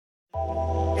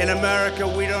In America,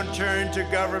 we don't turn to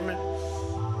government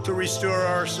to restore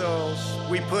our souls.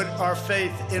 We put our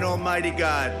faith in Almighty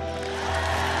God.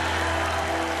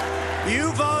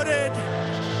 You voted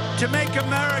to make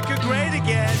America great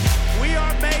again. We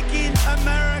are making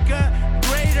America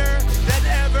greater than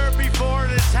ever before,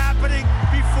 and it's happening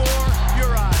before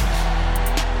your eyes.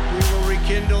 We will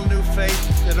rekindle new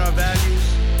faith in our values,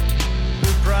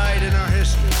 new pride in our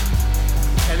history,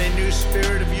 and a new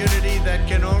spirit of unity that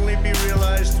can only be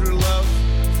realized through love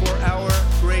for our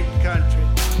great country.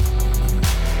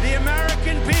 The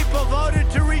American people voted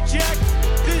to reject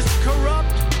this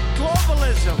corrupt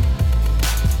globalism.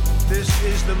 This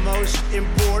is the most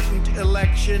important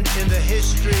election in the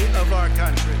history of our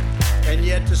country. And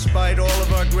yet, despite all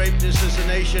of our greatness as a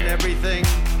nation, everything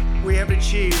we have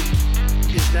achieved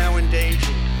is now in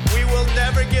danger. We will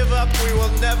never give up. We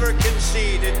will never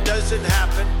concede. It doesn't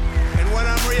happen. And when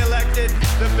I'm reelected,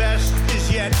 the best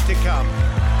is yet to come.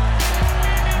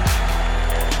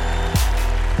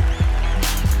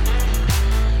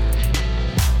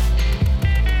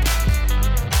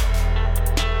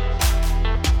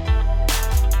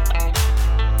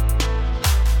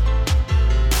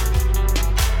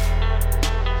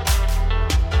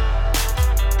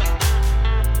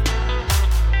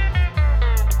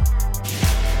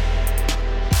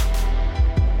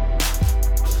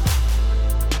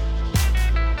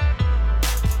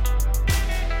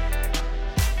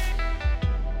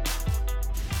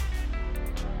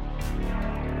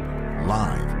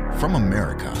 From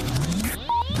America,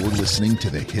 you're listening to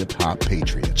the Hip Hop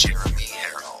Patriots. Jeremy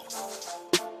Harrell.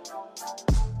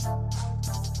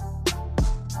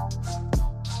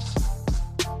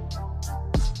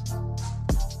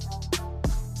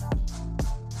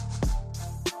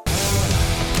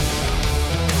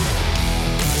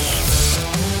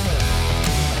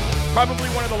 Probably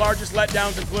one of the largest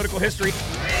letdowns in political history.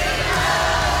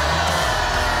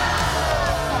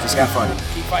 Just have fun.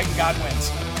 Keep fighting, God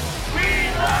wins. We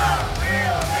love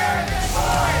real American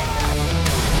boys!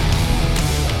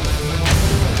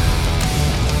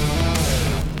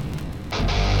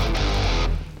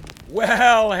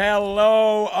 Well,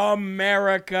 hello,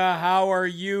 America. How are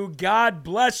you? God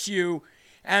bless you,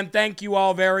 and thank you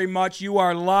all very much. You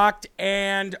are locked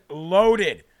and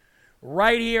loaded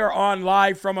right here on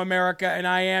Live from America, and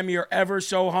I am your ever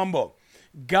so humble,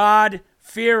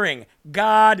 God-fearing,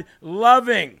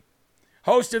 God-loving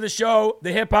host of the show,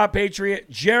 the hip-hop patriot,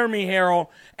 Jeremy Harrell,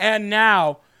 and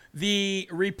now the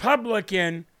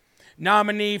Republican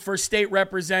nominee for state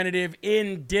representative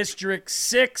in District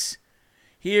 6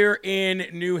 here in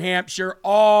New Hampshire.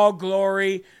 All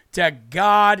glory to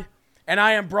God. And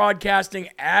I am broadcasting,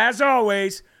 as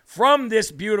always, from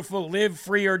this beautiful live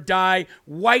free or die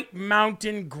White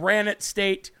Mountain granite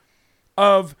state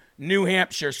of New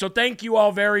Hampshire. So thank you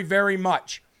all very, very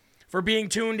much for being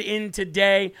tuned in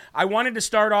today. I wanted to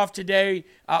start off today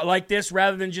like this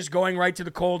rather than just going right to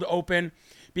the cold open,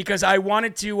 because I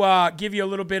wanted to give you a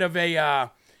little bit of a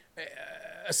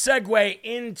segue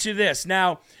into this.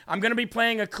 Now, I'm going to be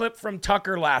playing a clip from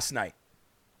Tucker last night.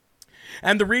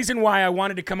 And the reason why I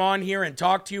wanted to come on here and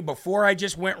talk to you before I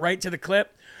just went right to the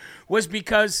clip was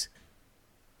because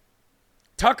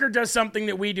Tucker does something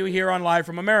that we do here on Live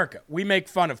from America. We make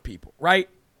fun of people, right?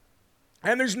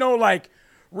 And there's no,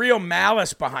 real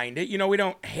malice behind it. You know, we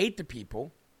don't hate the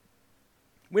people.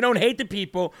 We don't hate the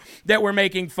people that we're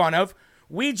making fun of.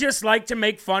 We just like to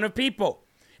make fun of people.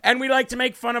 And we like to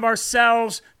make fun of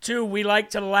ourselves, too. We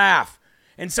like to laugh.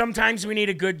 And sometimes we need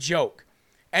a good joke.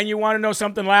 And you want to know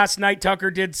something? Last night,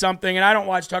 Tucker did something, and I don't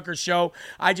watch Tucker's show.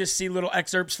 I just see little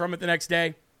excerpts from it the next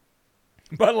day.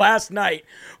 But last night,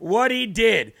 what he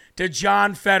did to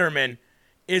John Fetterman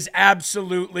is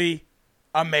absolutely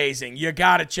amazing. You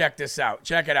got to check this out.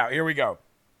 Check it out. Here we go.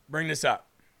 Bring this up.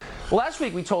 Well, last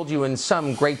week we told you in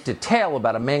some great detail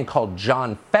about a man called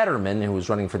John Fetterman who was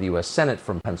running for the U.S. Senate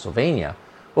from Pennsylvania.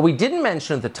 What we didn't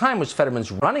mention at the time was Fetterman's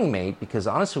running mate, because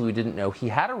honestly we didn't know he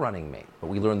had a running mate. But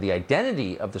we learned the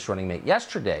identity of this running mate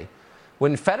yesterday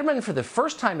when Fetterman, for the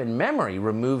first time in memory,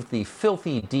 removed the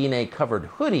filthy DNA-covered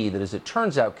hoodie that, as it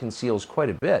turns out, conceals quite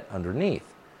a bit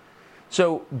underneath.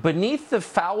 So beneath the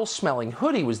foul-smelling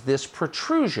hoodie was this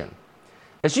protrusion.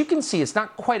 As you can see, it's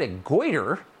not quite a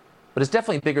goiter, but it's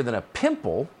definitely bigger than a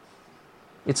pimple.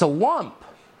 It's a lump.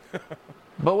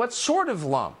 But what sort of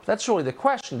lump? That's really the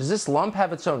question. Does this lump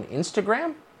have its own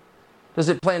Instagram? Does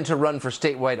it plan to run for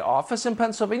statewide office in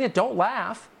Pennsylvania? Don't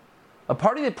laugh. A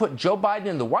party that put Joe Biden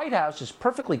in the White House is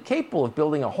perfectly capable of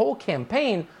building a whole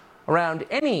campaign around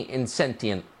any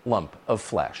insentient lump of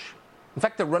flesh. In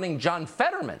fact, they're running John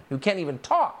Fetterman, who can't even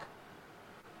talk.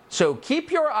 So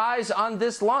keep your eyes on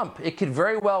this lump. It could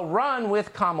very well run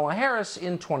with Kamala Harris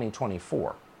in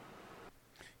 2024.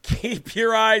 Keep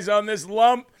your eyes on this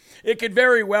lump. It could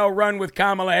very well run with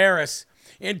Kamala Harris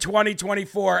in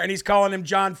 2024, and he's calling him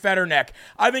John Fetterneck.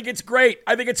 I think it's great.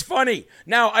 I think it's funny.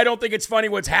 Now, I don't think it's funny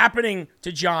what's happening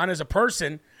to John as a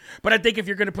person, but I think if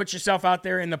you're going to put yourself out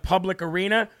there in the public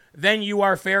arena, then you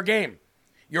are fair game.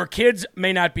 Your kids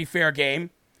may not be fair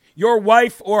game. Your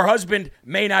wife or husband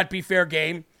may not be fair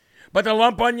game, but the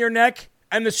lump on your neck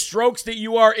and the strokes that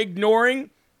you are ignoring,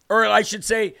 or I should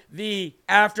say the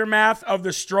aftermath of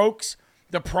the strokes,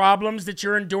 the problems that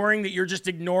you're enduring that you're just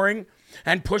ignoring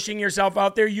and pushing yourself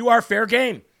out there, you are fair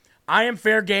game. I am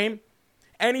fair game.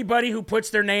 Anybody who puts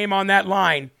their name on that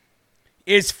line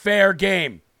is fair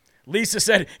game. Lisa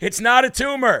said, it's not a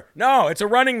tumor. No, it's a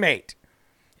running mate.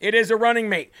 It is a running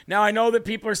mate. Now, I know that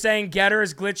people are saying Getter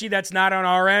is glitchy. That's not on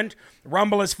our end.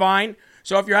 Rumble is fine.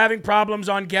 So if you're having problems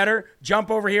on Getter, jump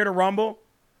over here to Rumble.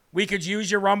 We could use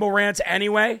your Rumble rants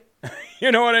anyway.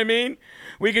 You know what I mean?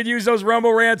 We could use those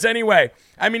Rumble rants anyway.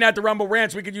 I mean, not the Rumble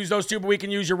rants. We could use those too, but we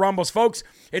can use your Rumbles. Folks,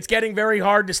 it's getting very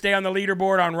hard to stay on the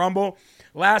leaderboard on Rumble.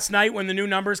 Last night when the new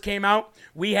numbers came out,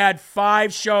 we had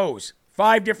 5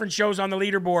 different shows on the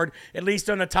leaderboard, at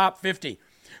least on the top 50.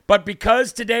 But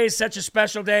because today is such a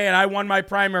special day and I won my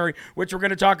primary, which we're going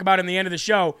to talk about in the end of the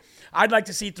show, I'd like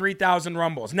to see 3,000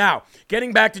 Rumbles. Now,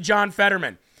 getting back to John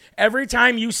Fetterman. Every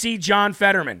time you see John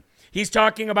Fetterman, he's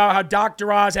talking about how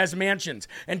Dr. Oz has mansions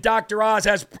and Dr. Oz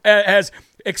has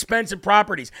expensive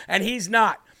properties, and he's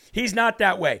not. He's not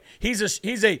that way. He's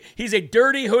a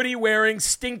dirty hoodie wearing,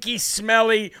 stinky,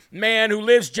 smelly man who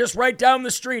lives just right down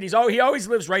the street. He always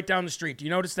lives right down the street. Do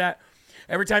you notice that?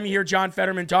 Every time you hear John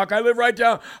Fetterman talk, I live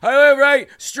right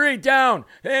street down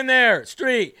in there,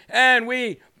 street, and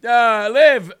we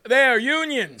live there,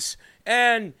 unions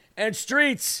and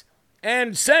streets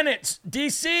and senates,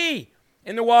 D.C.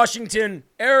 in the Washington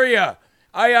area.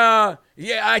 I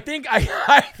think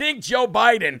Joe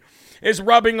Biden is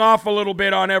rubbing off a little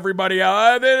bit on everybody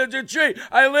else.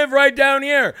 I live right down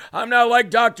here. I'm not like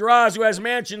Dr. Oz who has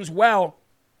mansions. Well,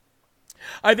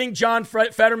 I think John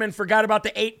Fetterman forgot about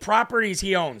the 8 properties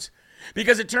he owns,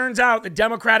 because it turns out the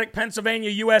Democratic Pennsylvania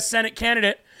U.S. Senate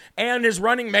candidate and his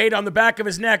running mate on the back of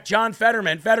his neck, John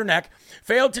Fetterneck,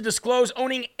 failed to disclose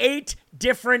owning 8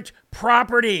 different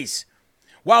properties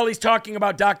while he's talking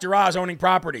about Dr. Oz owning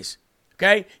properties.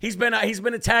 Okay? He's been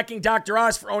attacking Dr.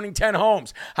 Oz for owning 10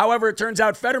 homes. However, it turns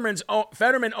out Fetterman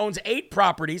owns 8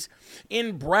 properties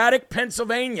in Braddock,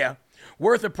 Pennsylvania,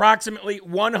 worth approximately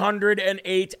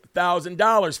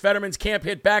 $108,000. Fetterman's camp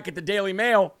hit back at the Daily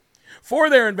Mail for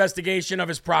their investigation of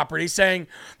his property, saying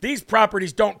these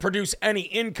properties don't produce any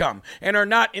income and are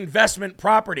not investment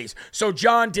properties, so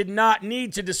John did not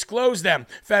need to disclose them,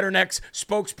 Fetterneck's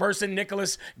spokesperson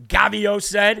Nicholas Gavio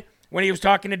said when he was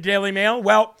talking to Daily Mail.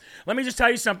 Well, let me just tell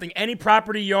you something. Any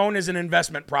property you own is an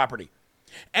investment property.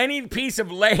 Any piece of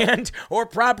land or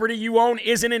property you own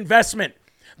is an investment.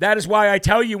 That is why I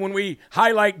tell you when we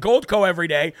highlight Goldco every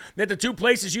day that the 2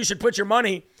 places you should put your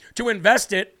money to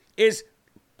invest it is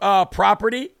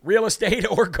property, real estate,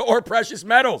 or precious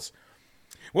metals.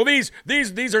 Well,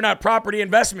 these are not property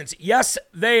investments. Yes,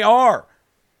 they are.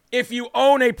 If you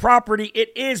own a property,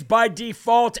 it is by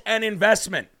default an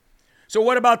investment. So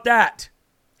what about that?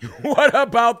 What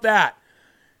about that,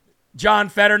 John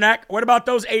Fetterneck? What about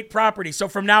those 8 properties? So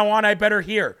from now on, I better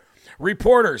hear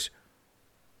reporters,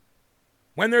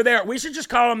 when they're there, we should just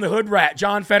call him the hood rat,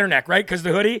 John Fetterneck, right? Because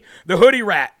the hoodie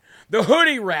rat,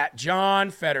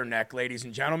 John Fetterneck, ladies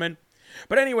and gentlemen.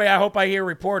 But anyway, I hope I hear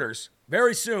reporters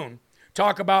very soon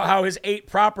talk about how his 8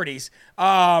 properties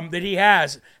that he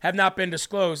have not been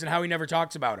disclosed and how he never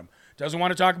talks about them. Doesn't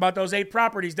want to talk about those 8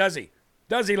 properties, does he?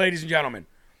 Does he, ladies and gentlemen?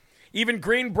 Even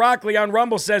Green Broccoli on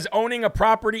Rumble says owning a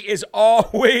property is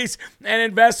always an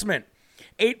investment.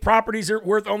 8 properties are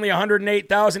worth only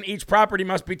 $108,000. Each property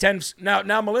must be 10.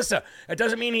 Now, Melissa, it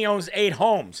doesn't mean he owns 8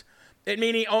 homes. It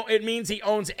means he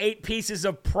owns 8 pieces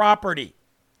of property.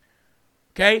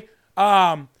 Okay?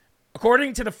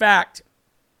 According to the fact,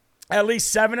 at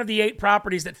least 7 of the 8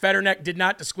 properties that Fetterneck did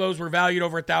not disclose were valued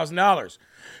over $1,000.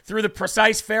 Through the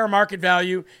precise fair market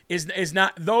value is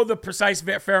not, though the precise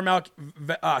fair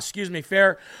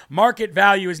market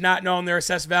value is not known, their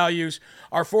assessed values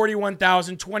are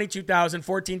 $41,000,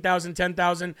 $22,000, $14,000,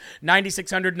 $10,000,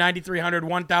 $9,600, $9,300,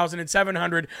 $1,000, and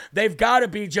 $700. They've got to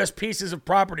be just pieces of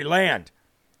property, land.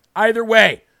 Either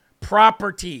way,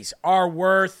 properties are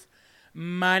worth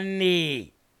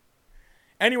money.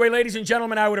 Anyway, ladies and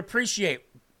gentlemen, I would appreciate,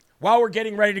 while we're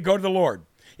getting ready to go to the Lord,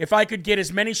 if I could get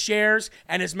as many shares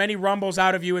and as many rumbles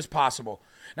out of you as possible.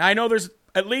 Now, I know there's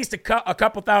at least a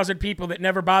couple thousand people that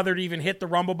never bothered to even hit the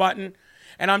Rumble button.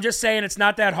 And I'm just saying it's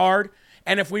not that hard.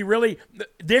 And if we really,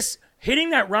 hitting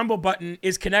that Rumble button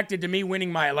is connected to me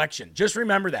winning my election. Just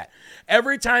remember that.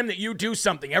 Every time that you do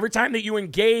something, every time that you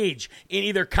engage in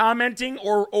either commenting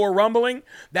or rumbling,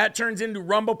 that turns into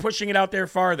Rumble pushing it out there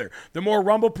farther. The more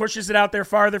Rumble pushes it out there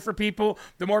farther for people,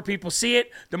 the more people see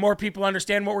it, the more people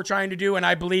understand what we're trying to do. And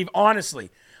I believe, honest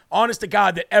to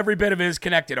God, that every bit of it is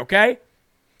connected, okay?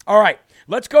 All right,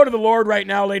 let's go to the Lord right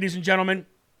now, ladies and gentlemen.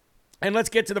 And let's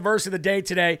get to the verse of the day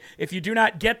today. If you do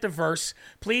not get the verse,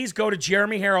 please go to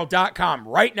jeremyherald.com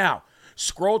right now.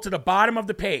 Scroll to the bottom of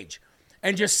the page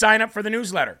and just sign up for the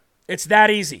newsletter. It's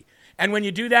that easy. And when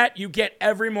you do that, you get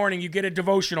every morning, you get a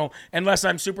devotional, unless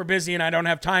I'm super busy and I don't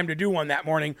have time to do one that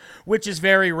morning, which is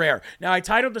very rare. Now, I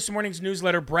titled this morning's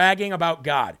newsletter, Bragging About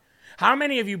God. How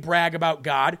many of you brag about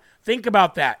God? Think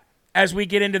about that as we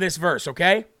get into this verse,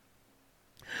 okay?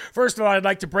 First of all, I'd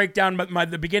like to break down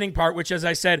the beginning part, which, as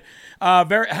I said,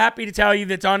 very happy to tell you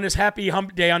that on this happy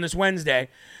hump day, on this Wednesday,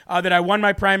 that I won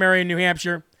my primary in New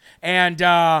Hampshire, and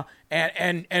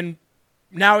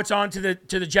now it's on to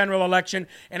the general election,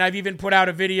 and I've even put out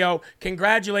a video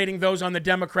congratulating those on the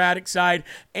Democratic side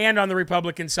and on the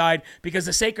Republican side, because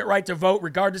the sacred right to vote,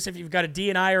 regardless if you've got a D,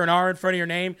 an I, or an R in front of your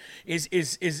name, is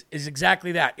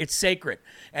exactly that. It's sacred.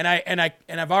 And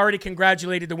I've already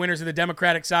congratulated the winners of the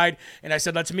Democratic side, and I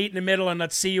said, let's meet in the middle and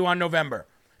let's see you on November.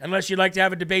 Unless you'd like to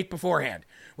have a debate beforehand,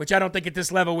 which I don't think at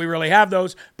this level we really have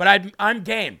those, but I'm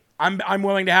game. I'm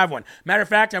willing to have one. Matter of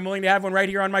fact, I'm willing to have one right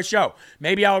here on my show.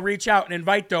 Maybe I'll reach out and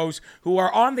invite those who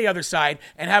are on the other side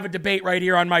and have a debate right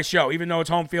here on my show, even though it's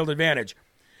home field advantage.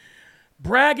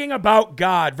 Bragging about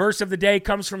God. Verse of the day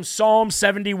comes from Psalm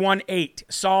 71:8.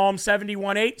 Psalm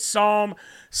 71:8. Psalm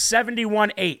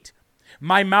 71:8.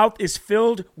 My mouth is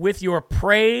filled with your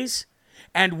praise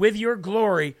and with your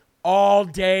glory all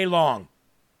day long.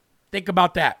 Think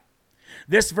about that.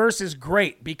 This verse is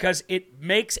great because it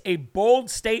makes a bold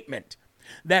statement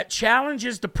that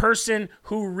challenges the person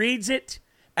who reads it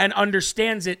and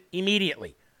understands it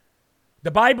immediately.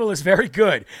 The Bible is very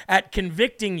good at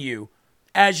convicting you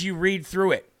as you read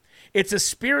through it. It's a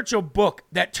spiritual book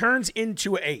that turns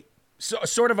into a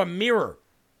sort of a mirror.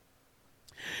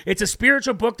 It's a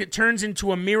spiritual book that turns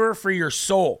into a mirror for your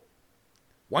soul.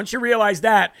 Once you realize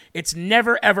that, it's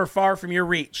never, ever far from your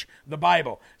reach, the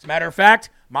Bible. As a matter of fact,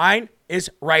 mine is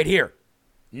right here.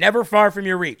 Never far from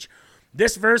your reach.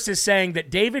 This verse is saying that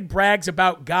David brags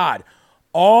about God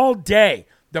all day.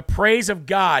 The praise of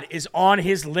God is on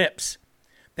his lips.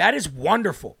 That is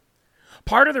wonderful.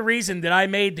 Part of the reason that I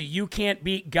made the You Can't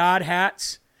Beat God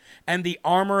hats and the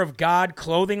Armor of God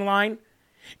clothing line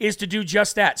is to do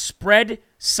just that. Spread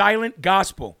silent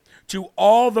gospel to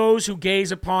all those who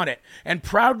gaze upon it and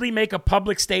proudly make a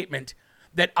public statement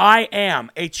that I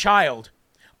am a child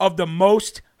of the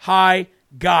Most High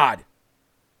God.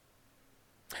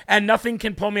 And nothing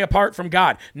can pull me apart from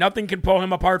God. Nothing can pull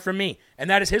him apart from me. And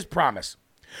that is his promise.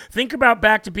 Think about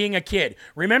back to being a kid.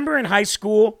 Remember in high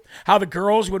school how the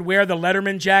girls would wear the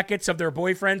Letterman jackets of their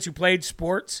boyfriends who played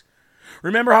sports?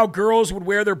 Remember how girls would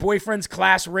wear their boyfriend's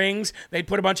class rings? They'd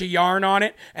put a bunch of yarn on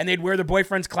it, and they'd wear their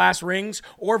boyfriend's class rings,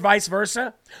 or vice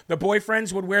versa. The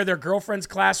boyfriends would wear their girlfriend's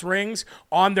class rings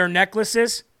on their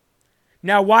necklaces.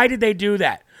 Now, why did they do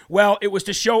that? Well, it was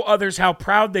to show others how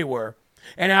proud they were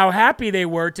and how happy they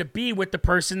were to be with the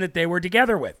person that they were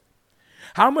together with.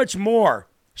 How much more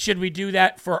should we do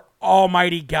that for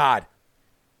Almighty God?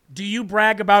 Do you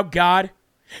brag about God?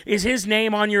 Is his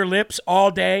name on your lips all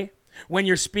day when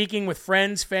you're speaking with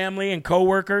friends, family, and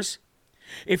coworkers?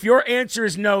 If your answer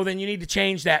is no, then you need to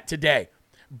change that today.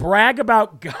 Brag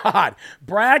about God.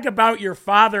 Brag about your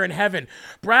Father in heaven.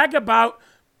 Brag about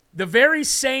the very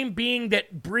same being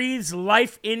that breathes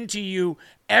life into you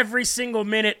every single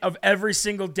minute of every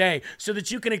single day so that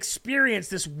you can experience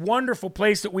this wonderful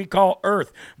place that we call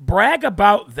earth. Brag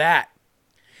about that.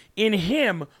 In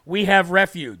him we have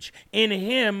refuge. In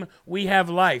him we have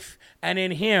life. And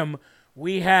in him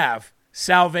we have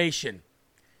salvation.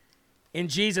 In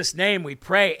Jesus' name we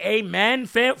pray. Amen,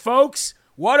 folks.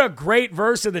 What a great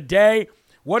verse of the day.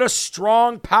 What a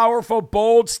strong, powerful,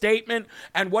 bold statement,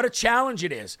 and what a challenge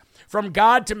it is from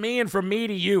God to me and from me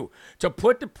to you to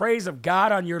put the praise of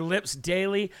God on your lips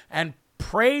daily and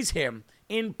praise him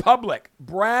in public.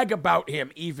 Brag about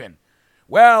him even.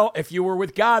 Well, if you were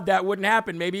with God, that wouldn't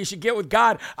happen. Maybe you should get with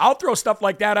God. I'll throw stuff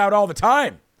like that out all the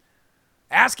time.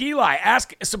 Ask Eli.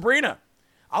 Ask Sabrina.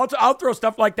 I'll throw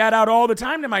stuff like that out all the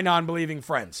time to my non-believing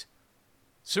friends.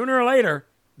 Sooner or later,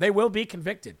 they will be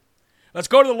convicted. Let's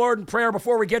go to the Lord in prayer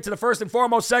before we get to the first and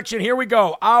foremost section. Here we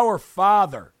go. Our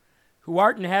Father, who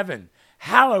art in heaven,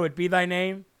 hallowed be thy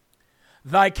name.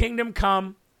 Thy kingdom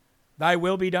come, thy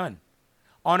will be done,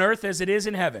 on earth as it is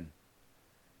in heaven.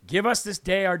 Give us this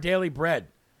day our daily bread,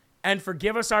 and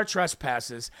forgive us our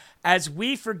trespasses, as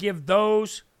we forgive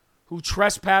those who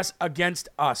trespass against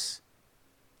us.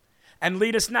 And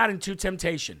lead us not into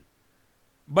temptation,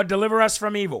 but deliver us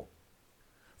from evil.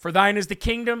 For thine is the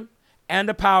kingdom, and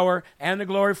the power, and the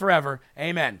glory forever.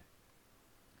 Amen.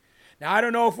 Now, I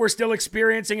don't know if we're still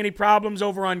experiencing any problems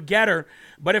over on Getter,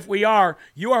 but if we are,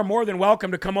 you are more than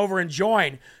welcome to come over and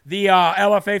join the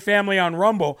LFA family on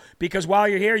Rumble, because while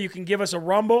you're here, you can give us a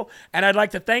Rumble, and I'd like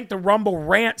to thank the Rumble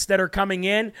rants that are coming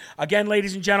in. Again,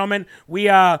 ladies and gentlemen, we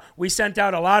sent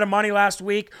out a lot of money last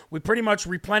week. We pretty much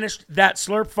replenished that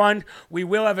Slurp Fund. We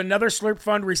will have another Slurp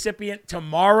Fund recipient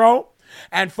tomorrow.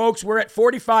 And folks, we're at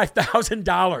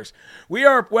 $45,000. We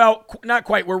are, well, not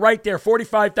quite. We're right there,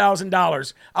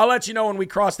 $45,000. I'll let you know when we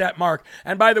cross that mark.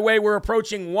 And by the way, we're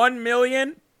approaching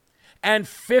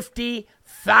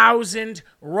 1,050,000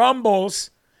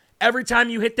 rumbles. Every time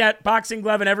you hit that boxing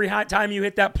glove and every time you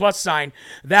hit that plus sign,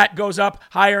 that goes up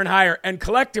higher and higher. And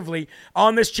collectively,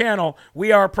 on this channel,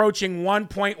 we are approaching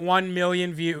 1.1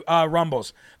 million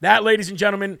rumbles. That, ladies and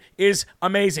gentlemen, is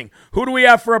amazing. Who do we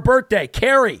have for a birthday?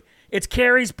 Carrie. It's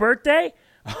Carrie's birthday?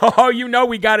 Oh, you know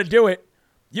we got to do it.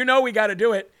 You know we got to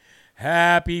do it.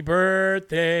 Happy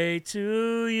birthday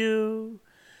to you.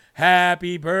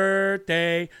 Happy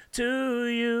birthday to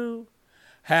you.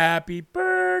 Happy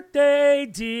birthday,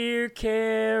 dear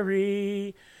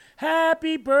Carrie.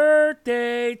 Happy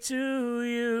birthday to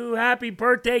you. Happy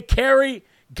birthday, Carrie.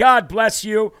 God bless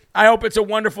you. I hope it's a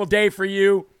wonderful day for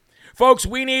you. Folks,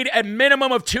 we need a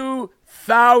minimum of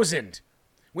 2,000.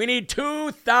 We need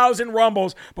 2,000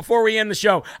 rumbles before we end the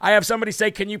show. I have somebody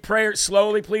say, can you pray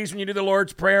slowly, please, when you do the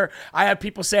Lord's Prayer? I have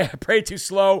people say I pray too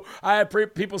slow. I have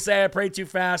people say I pray too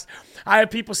fast. I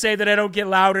have people say that I don't get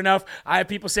loud enough. I have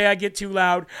people say I get too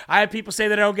loud. I have people say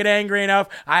that I don't get angry enough.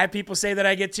 I have people say that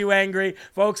I get too angry.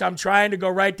 Folks, I'm trying to go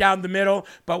right down the middle,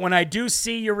 but when I do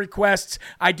see your requests,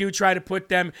 I do try to put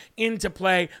them into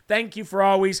play. Thank you for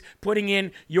always putting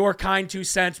in your kind 2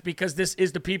 cents, because this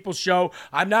is the people's show.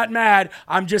 I'm not mad.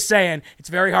 I'm just saying, it's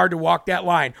very hard to walk that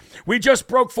line. We just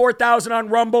broke 4,000 on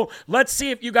Rumble. Let's see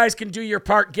if you guys can do your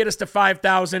part. Get us to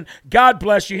 5,000. God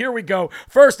bless you. Here we go.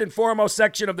 First and foremost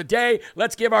section of the day.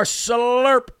 Let's give our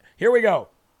slurp. Here we go.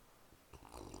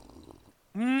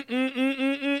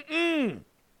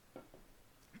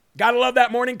 Gotta love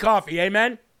that morning coffee.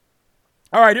 Amen.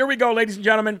 All right, here we go, ladies and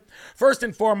gentlemen. First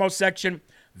and foremost section.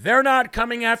 They're not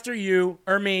coming after you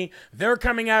or me. They're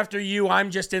coming after you.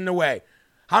 I'm just in the way.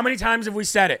 How many times have we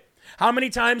said it? How many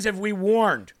times have we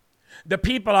warned the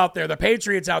people out there, the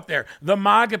patriots out there, the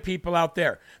MAGA people out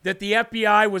there, that the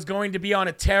FBI was going to be on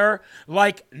a terror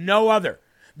like no other?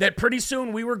 That pretty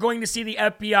soon we were going to see the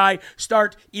FBI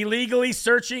start illegally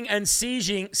searching and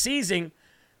seizing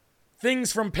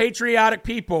things from patriotic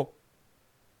people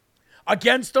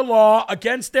against the law,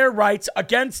 against their rights,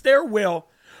 against their will,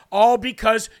 all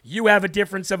because you have a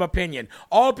difference of opinion,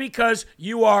 all because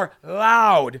you are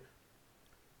loud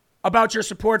about your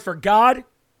support for God,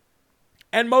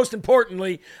 and most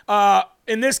importantly,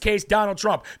 in this case, Donald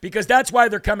Trump, because that's why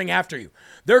they're coming after you.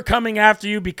 They're coming after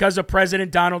you because of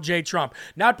President Donald J. Trump.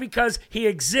 Not because he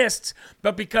exists,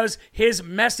 but because his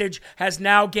message has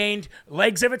now gained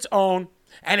legs of its own,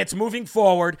 and it's moving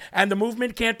forward, and the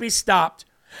movement can't be stopped.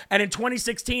 And in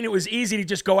 2016, it was easy to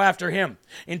just go after him.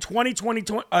 In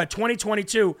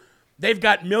 2022, they've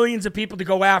got millions of people to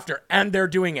go after, and they're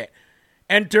doing it.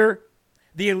 Enter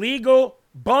the illegal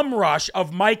bum rush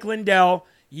of Mike Lindell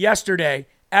yesterday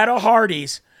at a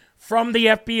Hardee's from the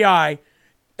FBI,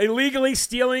 illegally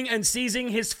stealing and seizing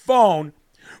his phone,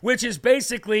 which is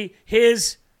basically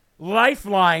his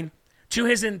lifeline to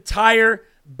his entire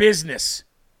business.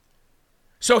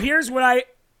 So here's what I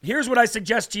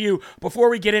suggest to you before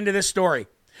we get into this story.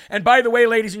 And by the way,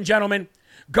 ladies and gentlemen,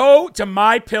 go to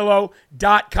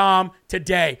mypillow.com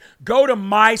today. Go to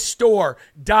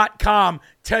mystore.com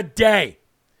today.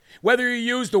 Whether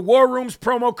you use the War Rooms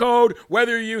promo code,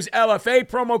 whether you use LFA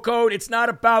promo code, it's not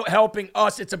about helping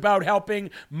us. It's about helping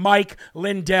Mike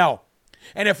Lindell.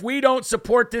 And if we don't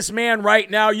support this man right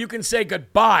now, you can say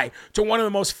goodbye to one of the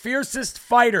most fiercest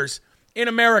fighters in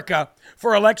America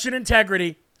for election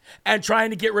integrity and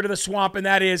trying to get rid of the swamp, and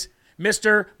that is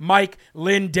Mr. Mike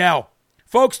Lindell.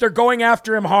 Folks, they're going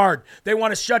after him hard. They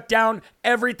want to shut down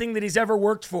everything that he's ever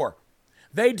worked for.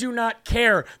 They do not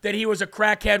care that he was a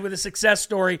crackhead with a success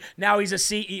story. Now he's a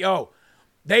CEO.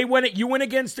 You went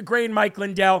against the grain, Mike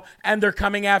Lindell, and they're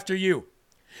coming after you.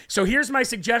 So here's my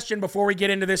suggestion before we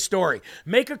get into this story.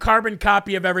 Make a carbon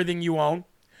copy of everything you own.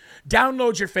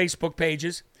 download your Facebook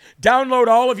pages, download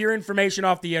all of your information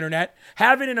off the internet,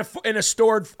 have it in a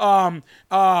stored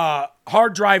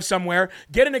hard drive somewhere,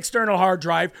 get an external hard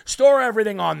drive, store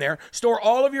everything on there, store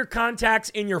all of your contacts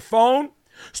in your phone,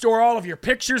 store all of your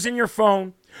pictures in your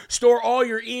phone, store all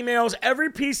your emails, every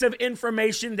piece of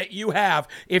information that you have.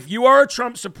 If you are a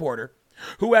Trump supporter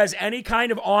who has any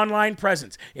kind of online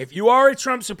presence, if you are a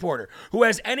Trump supporter who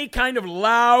has any kind of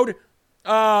loud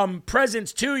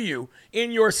presence to you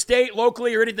in your state,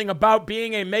 locally, or anything about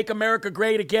being a Make America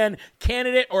Great Again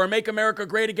candidate or a Make America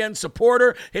Great Again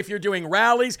supporter, if you're doing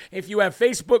rallies, if you have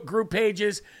Facebook group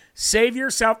pages, save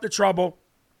yourself the trouble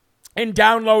and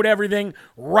download everything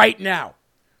right now.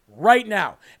 Right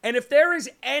now. And if there is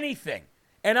anything,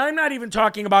 and I'm not even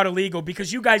talking about illegal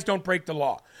because you guys don't break the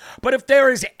law, but if there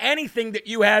is anything that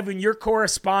you have in your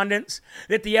correspondence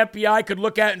that the FBI could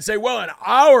look at and say, well, in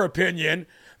our opinion,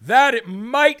 that it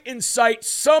might incite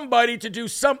somebody to do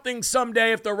something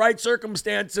someday if the right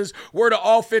circumstances were to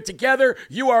all fit together,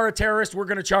 you are a terrorist, we're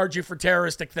going to charge you for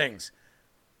terroristic things.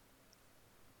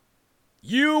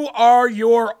 You are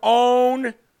your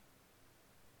own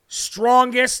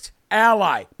strongest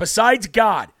ally, besides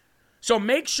God. So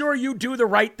make sure you do the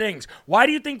right things. Why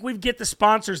do you think we get the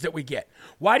sponsors that we get?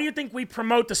 Why do you think we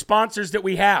promote the sponsors that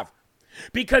we have?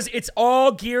 Because it's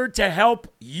all geared to help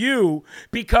you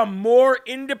become more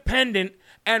independent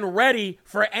and ready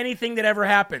for anything that ever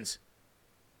happens.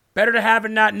 Better to have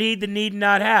and not need than need and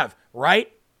not have,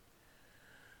 right?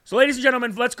 So ladies and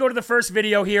gentlemen, let's go to the first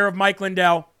video here of Mike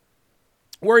Lindell,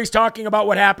 where he's talking about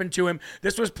what happened to him.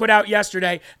 This was put out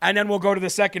yesterday, and then we'll go to the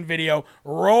second video.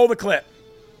 Roll the clip.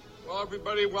 Well,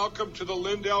 everybody, welcome to the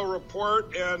Lindell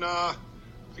Report, and I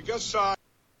guess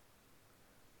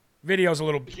video's a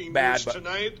little bad, but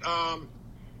tonight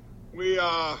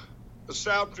this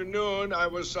afternoon I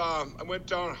went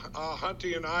down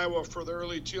hunting in Iowa for the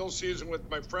early teal season with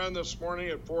my friend this morning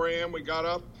at 4 a.m. We got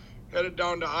up, headed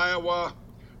down to Iowa.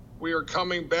 We were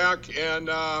coming back, and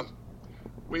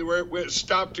we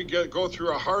stopped to go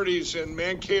through a Hardee's in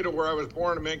Mankato, where I was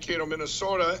born, in Mankato,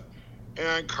 Minnesota,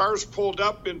 and cars pulled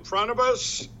up in front of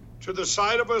us, to the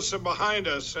side of us, and behind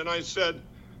us. And I said,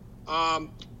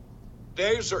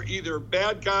 these are either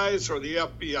bad guys or the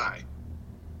FBI.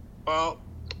 Well,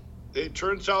 it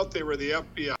turns out they were the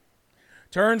FBI.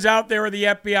 Turns out they were the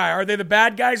FBI. Are they the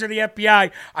bad guys or the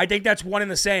FBI? I think that's one and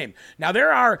the same. Now,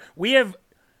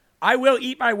 I will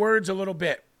eat my words a little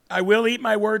bit. I will eat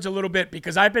my words a little bit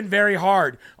because I've been very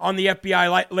hard on the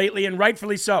FBI lately, and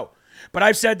rightfully so. But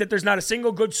I've said that there's not a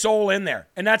single good soul in there,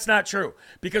 and that's not true.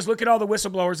 Because look at all the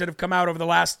whistleblowers that have come out over the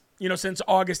last, since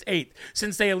August 8th,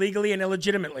 since they illegally and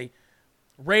illegitimately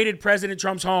raided President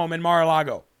Trump's home in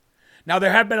Mar-a-Lago. Now,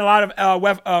 there have been a lot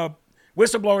of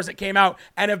whistleblowers that came out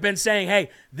and have been saying, hey,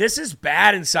 this is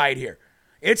bad inside here.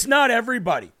 It's not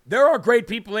everybody. There are great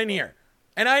people in here.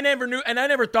 And I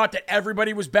never thought that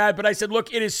everybody was bad, but I said,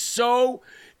 look, it is so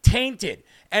tainted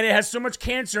and it has so much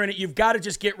cancer in it, you've got to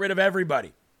just get rid of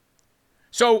everybody.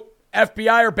 So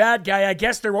FBI or bad guy, I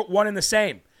guess they're one and the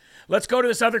same. Let's go to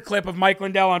this other clip of Mike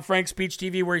Lindell on Frank Speech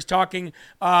TV where he's talking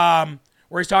about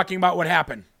what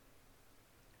happened.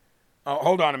 Oh,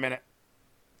 hold on a minute.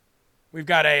 We've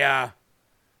got a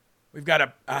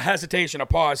hesitation, a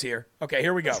pause here. Okay,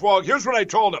 here we go. Well, here's what I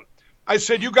told him. I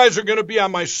said, you guys are going to be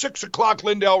on my 6 o'clock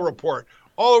Lindell Report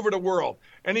all over the world.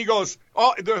 And he goes,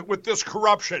 with this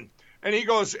corruption. And he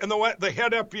goes, and the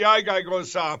head FBI guy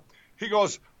goes, he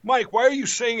goes, Mike, why are you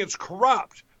saying it's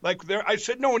corrupt? I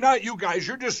said, no, not you guys.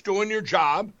 You're just doing your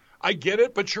job. I get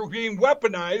it, but you're being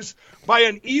weaponized by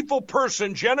an evil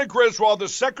person, Jenna Griswold, the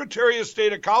Secretary of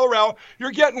State of Colorado.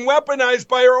 You're getting weaponized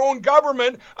by our own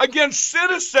government against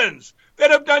citizens that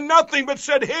have done nothing but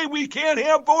said, hey, we can't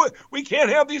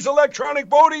have these electronic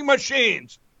voting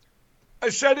machines. I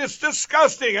said, it's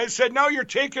disgusting. I said, now you're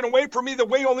taking away from me the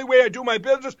only way I do my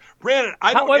business. Brandon,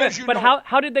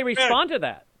 how did they respond to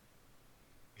that?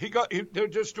 They're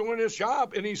just doing his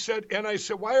job. And I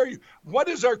said, what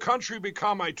has our country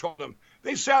become? I told them.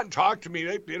 They sat and talked to me.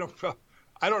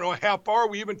 I don't know, a half hour.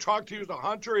 We even talked to a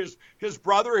hunter. His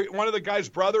brother, one of the guy's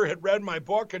brother, had read my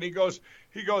book, and he goes,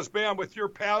 man, with your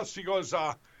past, he goes,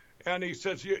 and he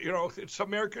says, it's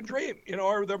American dream,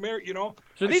 or the American,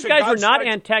 So these guys are not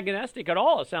antagonistic at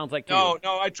all, it sounds like to you.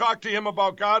 No, I talked to him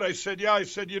about God. I said,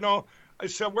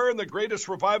 we're in the greatest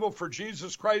revival for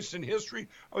Jesus Christ in history.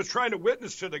 I was trying to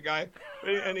witness to the guy,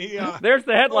 and he. There's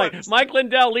the headline: Mike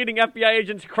Lindell leading FBI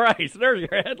agents to Christ. There's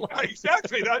your headline.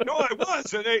 Exactly. I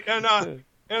was,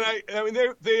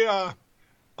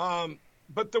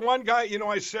 but the one guy,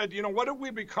 I said, what have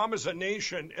we become as a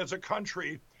nation, as a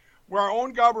country, where our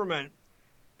own government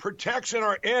protects and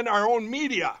our own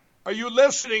media Are you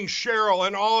listening, Cheryl,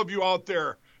 and all of you out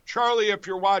there? Charlie, if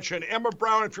you're watching, Emma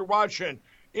Brown, if you're watching,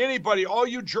 anybody, all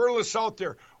you journalists out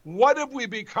there, what have we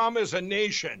become as a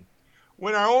nation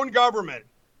when our own government,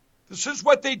 this is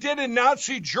what they did in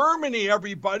Nazi Germany,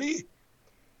 everybody.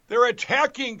 They're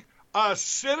attacking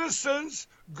citizens,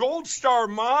 Gold Star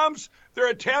moms. They're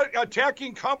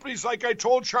attacking companies like I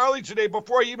told Charlie today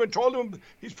before I even told him.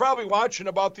 He's probably watching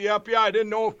about the FBI. I didn't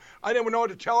know what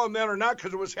to tell him then or not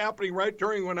because it was happening right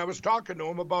during when I was talking to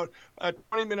him about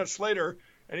 20 minutes later.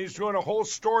 And he's doing a whole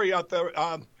story at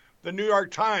the New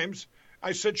York Times.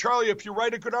 I said, Charlie, if you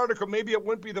write a good article, maybe it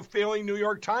wouldn't be the failing New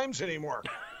York Times anymore.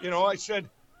 I said,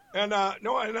 and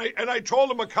I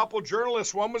told him a couple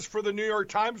journalists. One was for the New York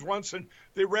Times once, and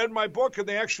they read my book, and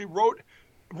they actually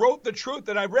wrote the truth.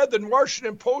 And I read the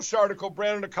Washington Post article,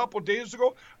 Brandon, a couple days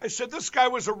ago. I said, this guy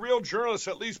was a real journalist,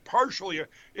 at least partially.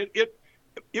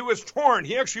 It was torn.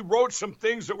 He actually wrote some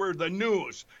things that were the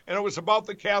news, and it was about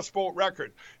the cast vote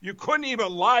record. You couldn't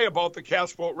even lie about the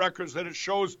cast vote records that it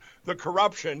shows the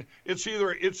corruption. It's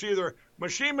either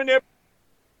machine manipulation.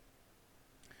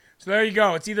 So there you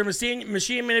go. It's either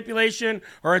machine manipulation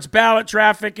or it's ballot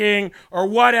trafficking or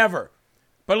whatever.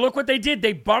 But look what they did.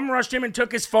 They bum rushed him and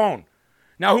took his phone.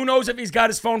 Now, who knows if he's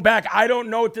got his phone back? I don't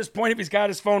know at this point if he's got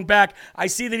his phone back. I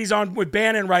see that he's on with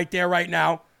Bannon right there right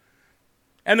now.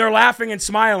 And they're laughing and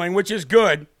smiling, which is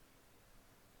good.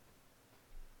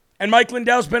 And Mike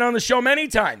Lindell's been on the show many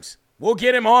times. We'll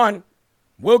get him on.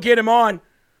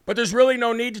 But there's really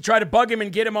no need to try to bug him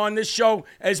and get him on this show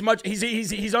as much.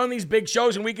 He's on these big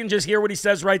shows, and we can just hear what he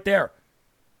says right there.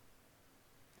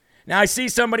 Now, I see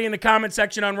somebody in the comment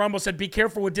section on Rumble said, be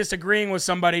careful with disagreeing with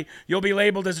somebody. You'll be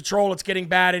labeled as a troll. It's getting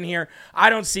bad in here.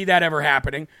 I don't see that ever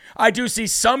happening. I do see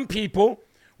some people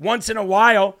once in a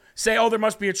while say, oh, there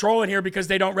must be a troll in here because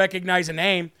they don't recognize a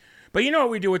name. But you know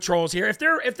what we do with trolls here? If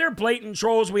they're blatant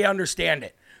trolls, we understand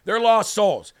it. They're lost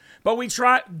souls.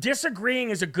 But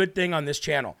disagreeing is a good thing on this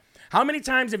channel. How many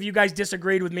times have you guys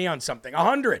disagreed with me on something?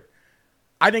 100.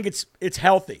 I think it's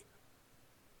healthy.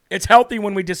 It's healthy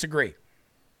when we disagree.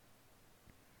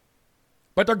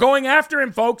 But they're going after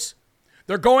him, folks.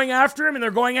 They're going after him, and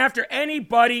they're going after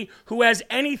anybody who has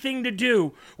anything to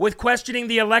do with questioning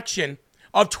the election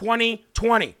of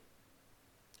 2020.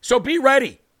 So be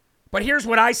ready. But here's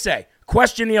what I say.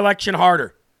 Question the election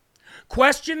harder.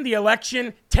 Question the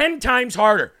election 10 times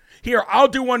harder. Here, I'll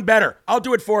do one better. I'll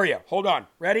do it for you. Hold on.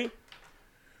 Ready?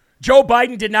 Joe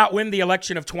Biden did not win the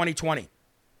election of 2020.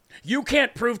 You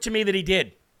can't prove to me that he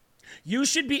did. You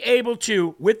should be able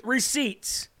to, with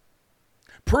receipts,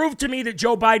 prove to me that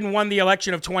Joe Biden won the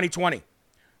election of 2020.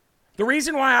 The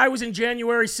reason why I was in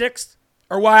January 6th,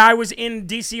 or why I was in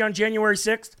D.C. on January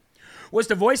 6th, was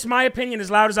to voice my opinion as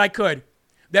loud as I could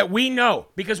that we know,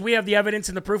 because we have the evidence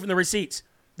and the proof and the receipts,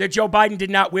 that Joe Biden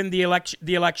did not win the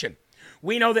election.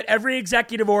 We know that every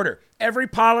executive order, every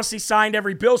policy signed,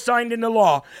 every bill signed into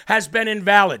law has been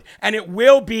invalid, and it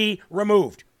will be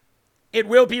removed. It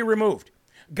will be removed.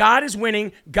 God is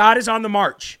winning. God is on the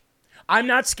march. I'm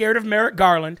not scared of Merrick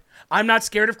Garland. I'm not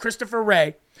scared of Christopher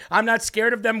Wray. I'm not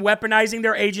scared of them weaponizing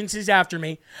their agencies after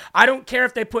me. I don't care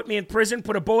if they put me in prison,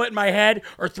 put a bullet in my head,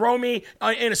 or throw me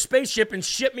in a spaceship and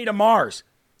ship me to Mars.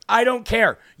 I don't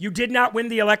care. You did not win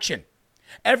the election.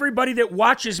 Everybody that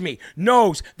watches me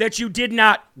knows that you did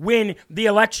not win the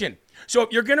election. So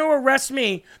if you're going to arrest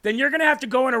me, then you're going to have to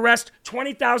go and arrest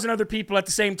 20,000 other people at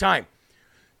the same time.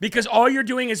 Because all you're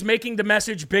doing is making the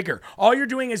message bigger. All you're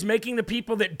doing is making the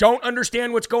people that don't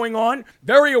understand what's going on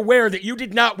very aware that you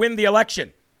did not win the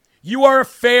election. You are a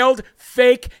failed,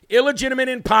 fake, illegitimate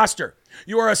imposter.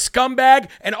 You are a scumbag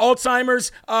and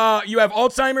Alzheimer's. You have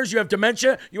Alzheimer's. You have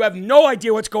dementia. You have no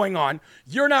idea what's going on.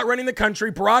 You're not running the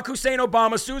country. Barack Hussein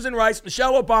Obama, Susan Rice,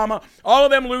 Michelle Obama, all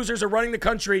of them losers are running the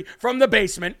country from the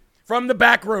basement, from the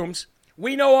back rooms.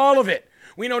 We know all of it.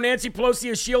 We know Nancy Pelosi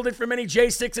is shielded from any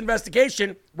J6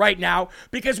 investigation right now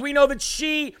because we know that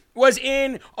she was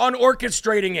in on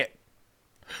orchestrating it.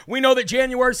 We know that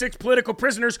January 6th political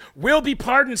prisoners will be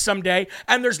pardoned someday,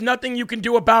 and there's nothing you can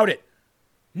do about it.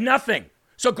 Nothing.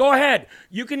 So go ahead.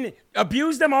 You can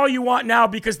abuse them all you want now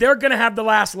because they're going to have the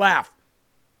last laugh.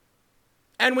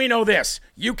 And we know this.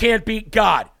 You can't beat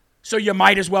God, so you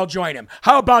might as well join him.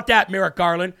 How about that, Merrick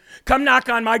Garland? Come knock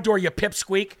on my door, you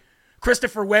pipsqueak.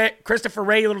 Christopher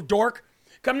Wray, you little dork.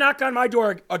 Come knock on my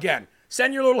door again.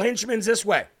 Send your little henchmen this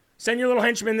way.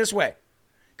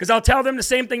 Because I'll tell them the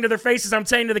same thing to their faces I'm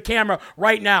saying to the camera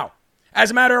right now. As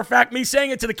a matter of fact, me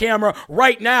saying it to the camera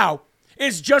right now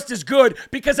is just as good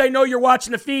because I know you're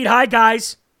watching the feed. Hi,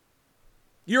 guys.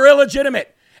 You're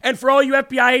illegitimate. And for all you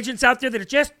FBI agents out there that are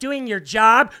just doing your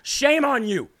job, shame on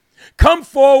you. Come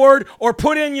forward or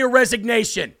put in your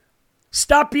resignation.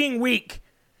 Stop being weak.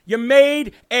 You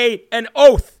made an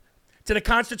oath to the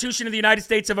Constitution of the United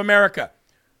States of America.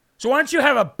 So why don't you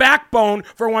have a backbone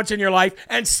for once in your life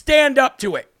and stand up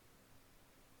to it?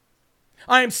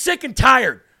 I am sick and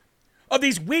tired of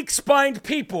these weak-spined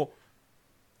people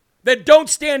that don't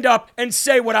stand up and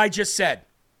say what I just said.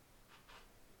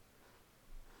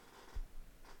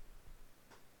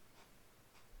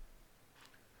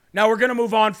 Now we're going to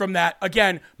move on from that.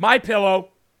 Again, My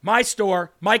Pillow, my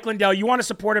store, Mike Lindell. You want to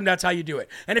support him, that's how you do it.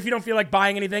 And if you don't feel like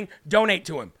buying anything, donate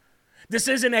to him. This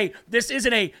isn't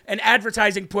an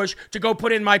advertising push to go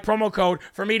put in my promo code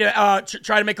for me to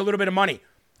try to make a little bit of money.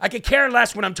 I could care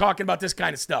less when I'm talking about this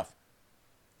kind of stuff.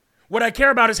 What I care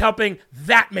about is helping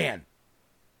that man,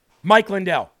 Mike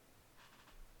Lindell.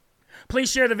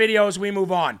 Please share the video as we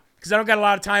move on, because I don't got a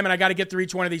lot of time and I got to get through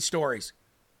each one of these stories.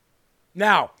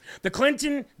 Now, the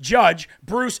Clinton judge,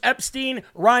 Bruce Epstein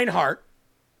Reinhardt,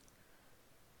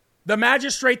 the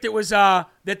magistrate that was that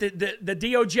the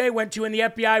DOJ went to and the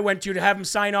FBI went to have him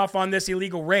sign off on this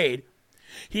illegal raid,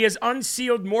 he has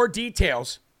unsealed more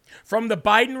details from the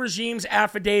Biden regime's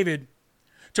affidavit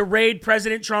to raid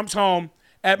President Trump's home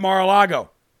at Mar-a-Lago.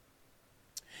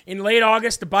 In late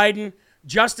August, the Biden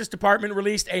Justice Department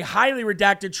released a highly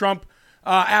redacted Trump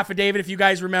affidavit. If you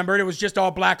guys remember it was just all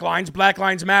black lines. Black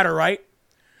lives matter, right?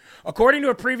 According to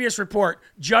a previous report,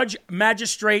 Judge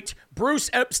Magistrate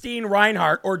Bruce Epstein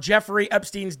Reinhardt, or Jeffrey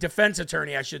Epstein's defense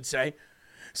attorney, I should say,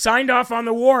 signed off on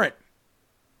the warrant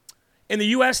in the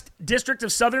U.S. District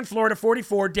of Southern Florida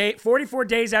 44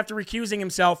 days after recusing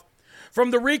himself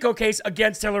from the RICO case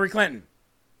against Hillary Clinton.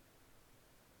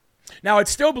 Now,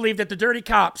 it's still believed that the dirty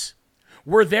cops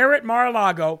were there at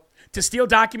Mar-a-Lago to steal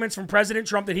documents from President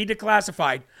Trump that he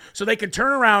declassified so they could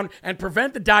turn around and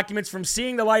prevent the documents from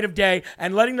seeing the light of day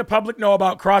and letting the public know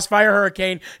about Crossfire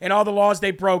Hurricane and all the laws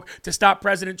they broke to stop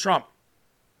President Trump.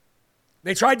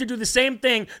 They tried to do the same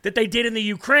thing that they did in the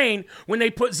Ukraine when they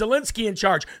put Zelensky in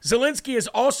charge. Zelensky is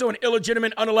also an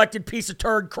illegitimate, unelected piece of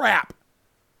turd crap.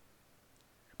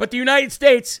 But the United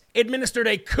States administered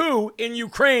a coup in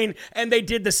Ukraine, and they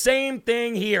did the same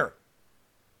thing here.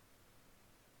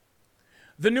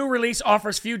 The new release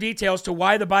offers few details to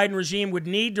why the Biden regime would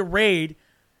need to raid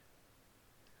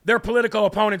their political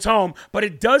opponent's home, but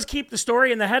it does keep the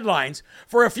story in the headlines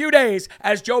for a few days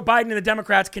as Joe Biden and the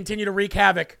Democrats continue to wreak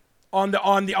havoc on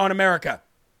America.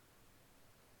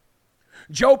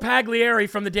 Joe Pagliari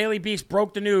from the Daily Beast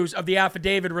broke the news of the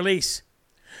affidavit release,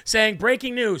 saying,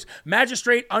 breaking news,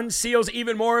 magistrate unseals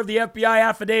even more of the FBI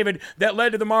affidavit that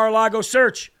led to the Mar-a-Lago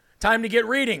search. Time to get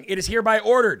reading. It is hereby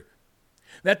ordered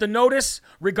that the notice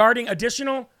regarding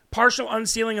additional partial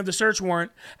unsealing of the search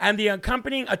warrant and the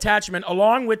accompanying attachment,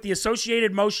 along with the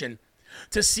associated motion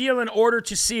to seal and order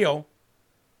to seal,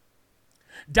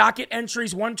 docket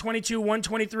entries 122,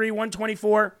 123,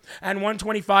 124, and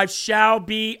 125 shall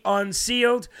be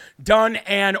unsealed, done,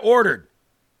 and ordered.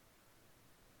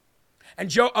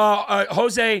 And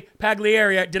Jose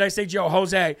Pagliari, did I say Joe?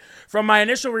 Jose. From my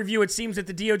initial review, it seems that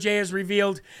the DOJ has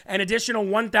revealed an additional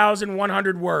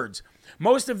 1,100 words.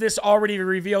 Most of this already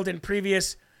revealed in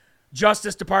previous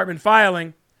Justice Department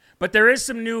filing, but there is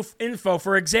some new info.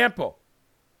 For example,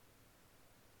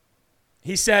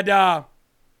 he said, I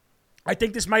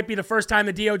think this might be the first time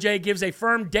the DOJ gives a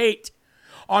firm date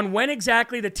on when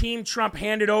exactly the Team Trump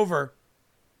handed over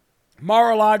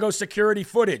Mar-a-Lago security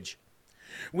footage.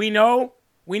 We now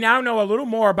know a little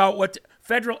more about what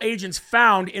federal agents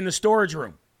found in the storage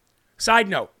room. Side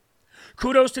note,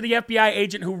 kudos to the FBI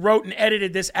agent who wrote and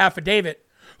edited this affidavit,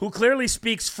 who clearly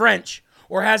speaks French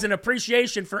or has an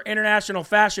appreciation for international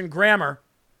fashion grammar,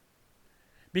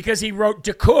 because he wrote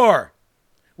decor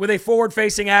with a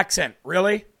forward-facing accent.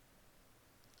 Really?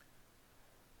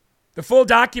 The full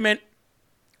document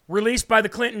released by the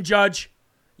Clinton judge,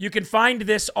 you can find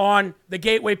this on the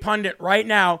Gateway Pundit right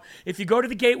now. If you go to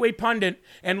the Gateway Pundit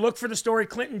and look for the story,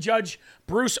 Clinton Judge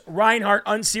Bruce Reinhardt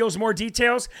unseals more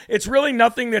details, it's really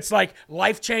nothing that's like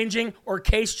life-changing or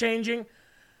case-changing.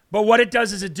 But what it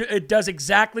does is it does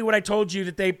exactly what I told you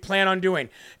that they plan on doing.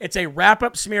 It's a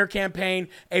wrap-up smear campaign,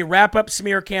 a wrap-up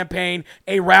smear campaign,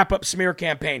 a wrap-up smear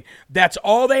campaign. That's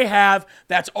all they have.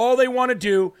 That's all they want to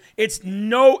do. There's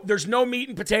no meat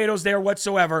and potatoes there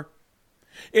whatsoever.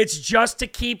 It's just to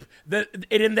keep it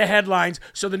in the headlines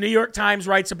so the New York Times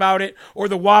writes about it, or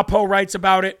the WAPO writes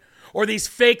about it, or these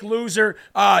fake loser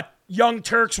Young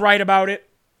Turks write about it.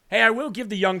 Hey, I will give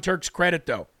the Young Turks credit,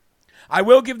 though. I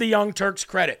will give the Young Turks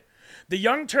credit. The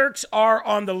Young Turks are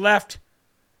on the left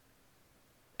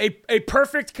a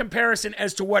perfect comparison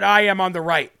as to what I am on the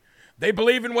right. They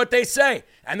believe in what they say,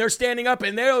 and they're standing up,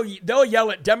 and they'll yell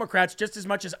at Democrats just as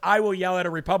much as I will yell at a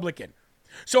Republican.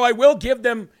 So I will give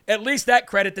them at least that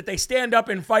credit that they stand up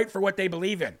and fight for what they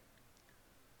believe in.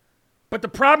 But the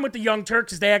problem with the Young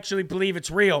Turks is they actually believe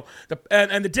it's real.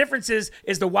 And the difference is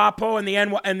the WAPO and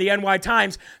the NY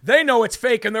Times, they know it's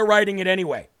fake and they're writing it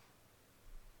anyway.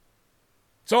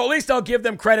 So at least I'll give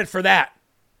them credit for that.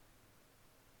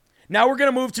 Now we're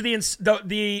going to move to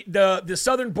the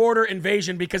southern border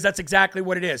invasion, because that's exactly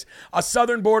what it is. A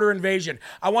southern border invasion.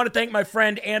 I want to thank my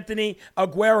friend Anthony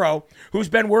Aguero, who's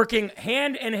been working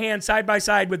hand in hand, side by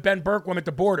side with Ben Berkwam at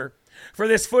the border, for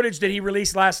this footage that he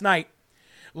released last night.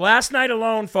 Last night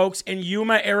alone, folks, in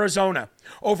Yuma, Arizona,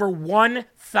 over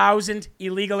 1,000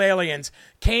 illegal aliens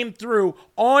came through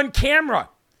on camera.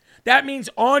 That means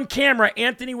on camera,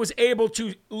 Anthony was able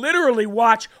to literally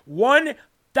watch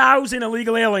 1,000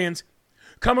 illegal aliens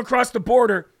come across the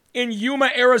border in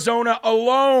Yuma, Arizona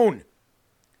alone.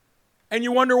 And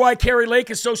you wonder why Kari Lake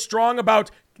is so strong about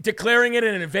declaring it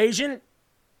an invasion?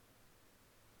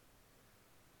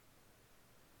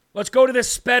 Let's go to this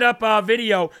sped up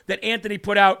video that Anthony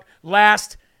put out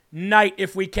last night,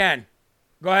 if we can.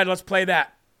 Go ahead, let's play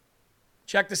that.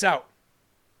 Check this out.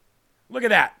 Look at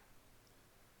that.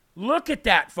 Look at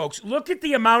that, folks. Look at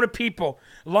the amount of people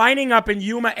lining up in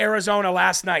Yuma, Arizona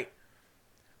last night.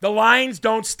 The lines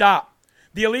don't stop.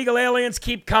 The illegal aliens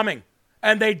keep coming,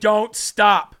 and they don't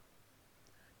stop.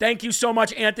 Thank you so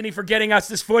much, Anthony, for getting us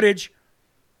this footage,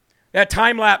 that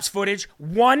time-lapse footage.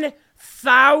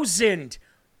 1,000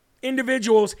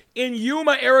 individuals in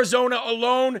Yuma, Arizona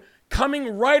alone,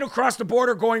 coming right across the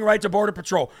border, going right to Border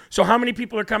Patrol. So how many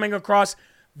people are coming across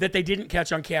that they didn't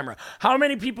catch on camera? How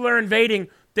many people are invading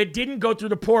that didn't go through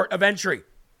the port of entry,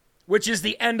 which is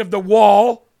the end of the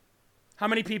wall? How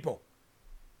many people?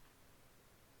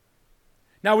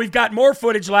 Now, we've got more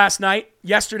footage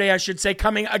yesterday, I should say,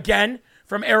 coming again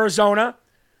from Arizona.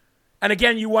 And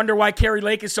again, you wonder why Kari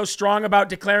Lake is so strong about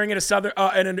declaring it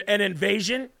an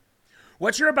invasion.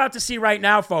 What you're about to see right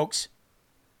now, folks,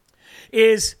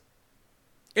 is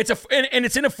it's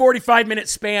in a 45-minute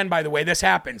span, by the way, this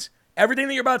happens. Everything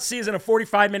that you're about to see is in a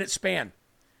 45-minute span.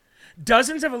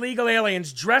 Dozens of illegal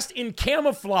aliens dressed in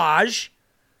camouflage,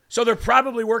 so they're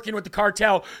probably working with the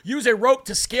cartel, use a rope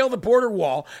to scale the border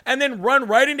wall and then run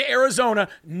right into Arizona.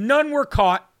 None were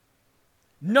caught,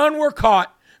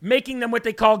 making them what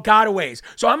they call gotaways.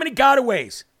 So how many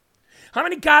gotaways? How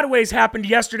many gotaways happened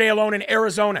yesterday alone in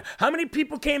Arizona? How many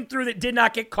people came through that did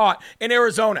not get caught in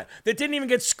Arizona, that didn't even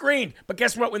get screened? But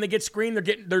guess what? When they get screened,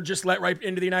 they're just let right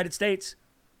into the United States.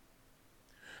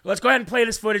 Let's go ahead and play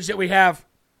this footage that we have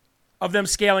of them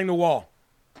scaling the wall.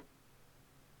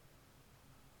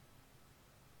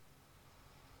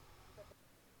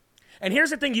 And here's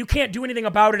the thing, you can't do anything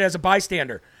about it as a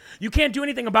bystander. You can't do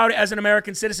anything about it as an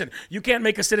American citizen. You can't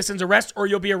make a citizen's arrest or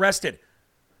you'll be arrested.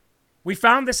 We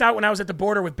found this out when I was at the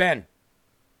border with Ben.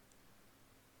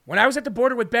 When I was at the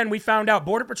border with Ben, we found out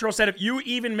Border Patrol said, if you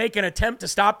even make an attempt to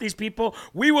stop these people,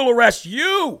 we will arrest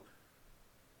you.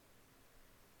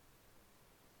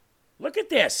 Look at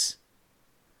this.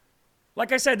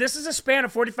 Like I said, this is a span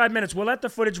of 45 minutes. We'll let the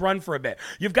footage run for a bit.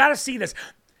 You've got to see this.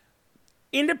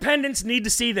 Independents need to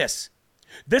see this.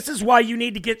 This is why you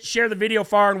need to share the video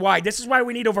far and wide. This is why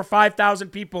we need over 5,000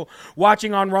 people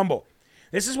watching on Rumble.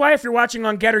 This is why if you're watching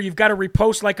on Getter, you've got to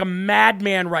repost like a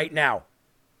madman right now.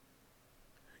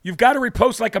 You've got to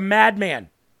repost like a madman.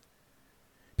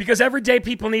 Because every day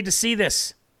people need to see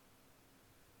this.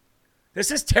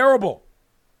 This is terrible.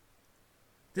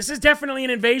 This is definitely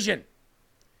an invasion.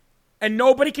 And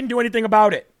nobody can do anything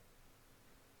about it.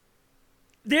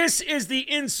 This is the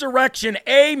insurrection.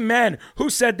 Amen. Who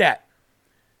said that?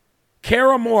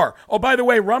 Kara Moore. Oh, by the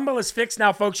way, Rumble is fixed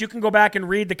now, folks. You can go back and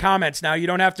read the comments now. You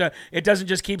don't have to, it doesn't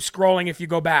just keep scrolling if you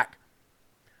go back.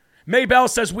 Maybell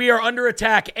says, we are under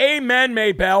attack. Amen,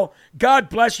 Maybell. God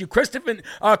bless you.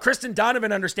 Kristen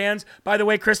Donovan understands. By the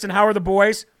way, Kristen, how are the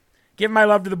boys? Give my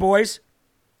love to the boys.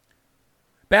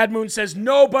 Bad Moon says,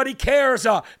 nobody cares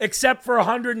except for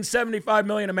 175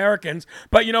 million Americans.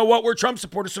 But you know what? We're Trump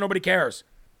supporters, so nobody cares.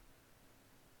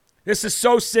 This is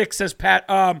so sick, says Pat.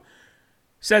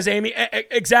 Says Amy.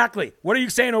 Exactly. What are you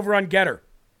saying over on Getter?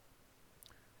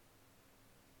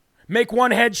 Make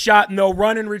one headshot and they'll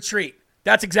run and retreat.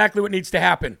 That's exactly what needs to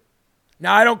happen.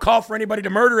 Now, I don't call for anybody to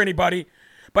murder anybody,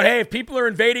 but hey, if people are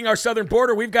invading our southern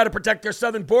border, we've got to protect their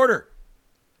southern border.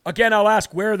 Again, I'll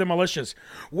ask, where are the militias?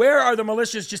 Where are the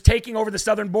militias just taking over the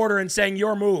southern border and saying,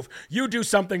 your move, you do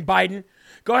something, Biden?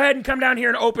 Go ahead and come down here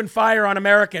and open fire on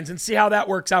Americans and see how that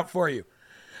works out for you.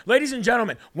 Ladies and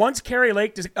gentlemen, once Kerry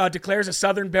Lake declares a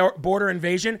southern border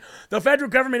invasion, the federal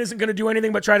government isn't going to do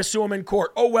anything but try to sue them in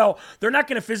court. Oh, well, they're not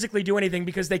going to physically do anything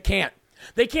because they can't.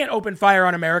 They can't open fire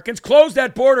on Americans. Close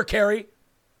that border, Kerry.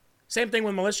 Same thing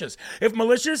with militias. If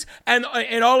militias and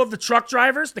all of the truck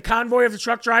drivers, the convoy of the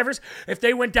truck drivers, if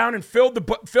they went down and filled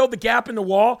the gap in the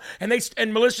wall and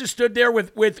militias stood there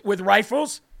with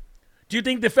rifles, do you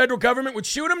think the federal government would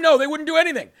shoot them? No, they wouldn't do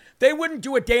anything. They wouldn't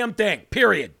do a damn thing,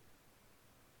 period.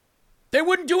 They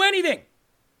wouldn't do anything.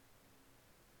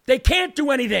 They can't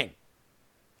do anything.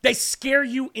 They scare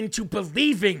you into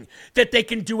believing that they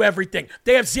can do everything.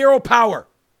 They have zero power.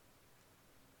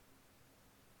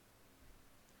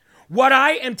 What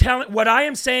I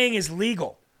am saying is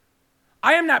legal.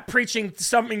 I am not preaching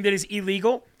something that is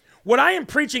illegal. What I am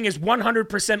preaching is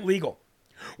 100% legal.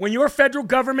 When your federal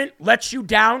government lets you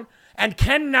down and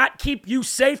cannot keep you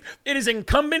safe, it is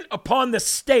incumbent upon the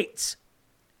states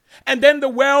and then the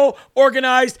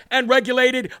well-organized and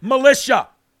regulated militia.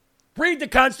 Read the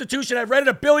Constitution. I've read it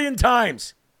 1 billion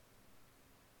times.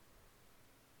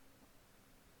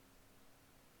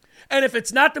 And if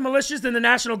it's not the militias, then the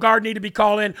National Guard need to be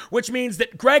called in, which means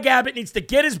that Greg Abbott needs to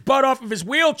get his butt off of his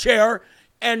wheelchair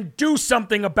and do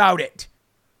something about it.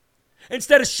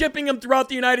 Instead of shipping them throughout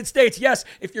the United States. Yes,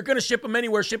 if you're going to ship them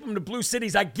anywhere, ship them to blue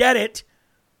cities. I get it.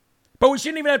 But we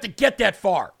shouldn't even have to get that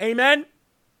far. Amen?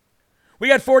 We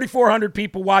got 4,400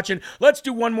 people watching. Let's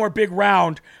do one more big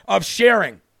round of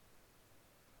sharing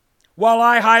while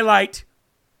I highlight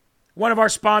one of our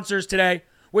sponsors today,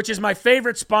 which is my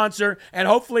favorite sponsor, and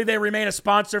hopefully they remain a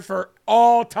sponsor for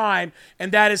all time,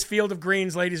 and that is Field of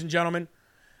Greens, ladies and gentlemen.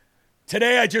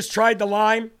 Today I just tried the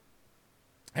lime.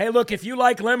 Hey, look, if you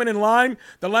like lemon and lime,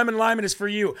 the lemon lime is for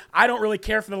you. I don't really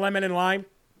care for the lemon and lime.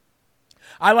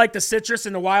 I like the citrus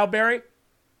and the wild berry.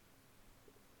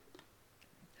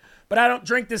 But I don't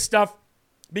drink this stuff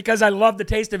because I love the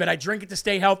taste of it. I drink it to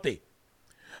stay healthy.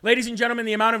 Ladies and gentlemen,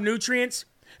 the amount of nutrients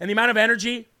and the amount of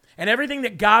energy and everything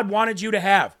that God wanted you to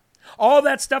have, all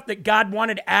that stuff that God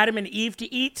wanted Adam and Eve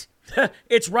to eat,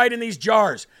 it's right in these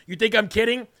jars. You think I'm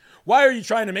kidding? Why are you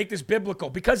trying to make this biblical?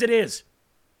 Because it is.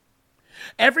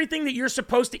 Everything that you're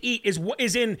supposed to eat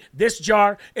is in this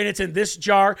jar, and it's in this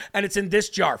jar, and it's in this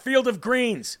jar. Field of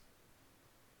Greens.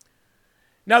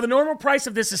 Now, the normal price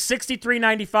of this is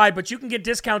 $63.95, but you can get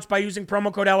discounts by using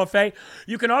promo code LFA.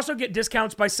 You can also get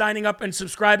discounts by signing up and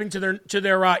subscribing to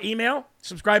their email,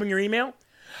 subscribing your email.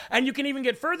 And you can even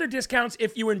get further discounts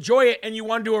if you enjoy it and you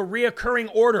want to do a reoccurring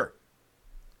order.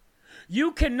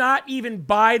 You cannot even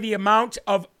buy the amount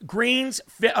of greens,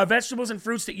 vegetables, and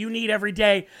fruits that you need every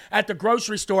day at the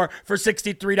grocery store for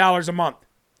 $63 a month.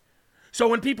 So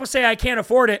when people say, I can't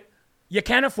afford it, you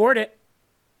can afford it.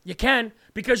 You can,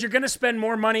 because you're going to spend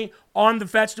more money on the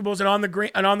vegetables and on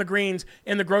the greens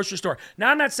in the grocery store. Now,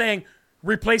 I'm not saying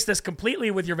replace this completely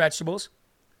with your vegetables,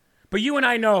 but you and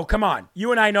I know, come on,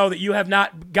 you and I know that you have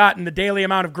not gotten the daily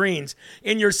amount of greens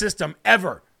in your system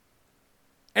ever.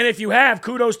 And if you have,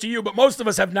 kudos to you, but most of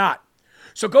us have not.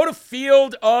 So go to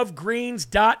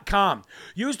fieldofgreens.com.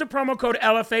 Use the promo code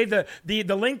LFA.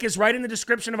 The link is right in the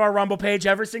description of our Rumble page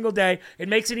every single day. It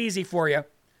makes it easy for you.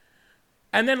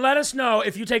 And then let us know,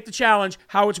 if you take the challenge,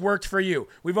 how it's worked for you.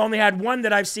 We've only had one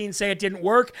that I've seen say it didn't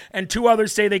work, and 2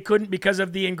 others say they couldn't because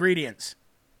of the ingredients.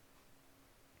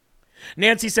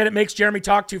 Nancy said it makes Jeremy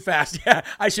talk too fast. Yeah,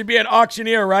 I should be an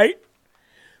auctioneer, right?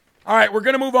 All right, we're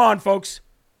going to move on, folks.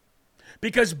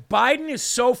 Because Biden is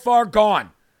so far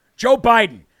gone. Joe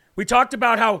Biden, we talked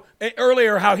about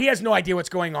earlier how he has no idea what's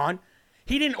going on.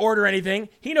 He didn't order anything.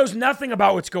 He knows nothing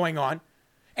about what's going on.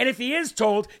 And if he is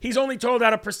told, he's only told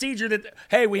out of procedure that,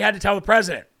 hey, we had to tell the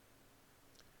president.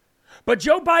 But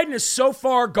Joe Biden is so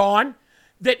far gone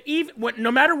that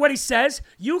no matter what he says,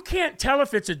 you can't tell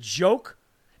if it's a joke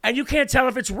and you can't tell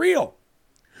if it's real.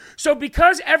 So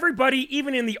because everybody,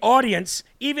 even in the audience,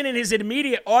 even in his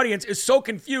immediate audience, is so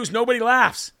confused, nobody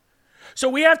laughs. So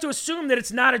we have to assume that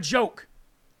it's not a joke.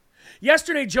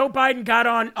 Yesterday, Joe Biden got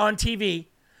on TV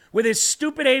with his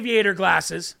stupid aviator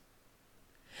glasses,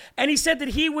 and he said that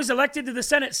he was elected to the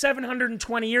Senate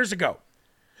 720 years ago.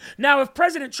 Now, if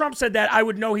President Trump said that, I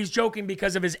would know he's joking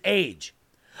because of his age.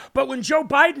 But when Joe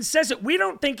Biden says it, we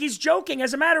don't think he's joking.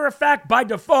 As a matter of fact, by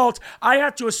default, I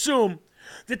have to assume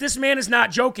that this man is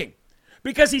not joking,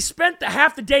 because he spent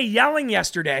half the day yelling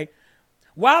yesterday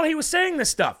while he was saying this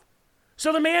stuff.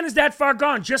 So the man is that far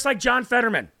gone, just like John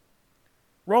Fetterman.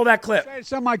 Roll that clip.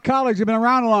 Some of my colleagues have been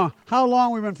around how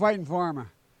long we've been fighting for him,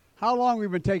 how long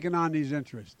we've been taking on these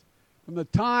interests. From the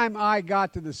time I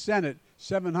got to the Senate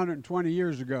 720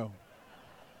 years ago.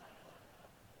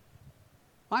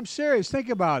 I'm serious. Think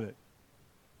about it.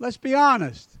 Let's be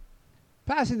honest.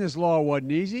 Passing this law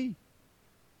wasn't easy.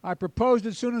 I proposed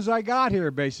as soon as I got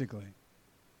here, basically.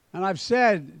 And I've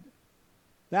said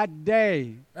that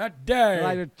day that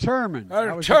I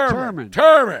was determined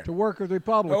to work with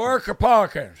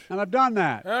Republicans. And I've done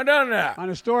that. On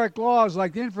historic laws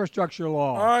like the infrastructure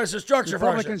law. It's a structure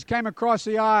Republicans came across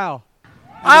the aisle.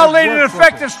 I'll lead an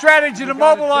effective strategy to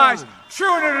mobilize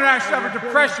true international effort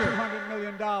to pressure. $200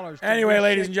 million. Anyway,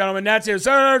 ladies and gentlemen, that's it.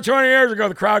 20 years ago,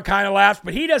 the crowd kind of laughs,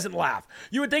 but he doesn't laugh.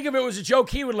 You would think if it was a joke,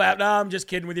 he would laugh. No, I'm just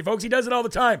kidding with you, folks. He does it all the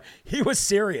time. He was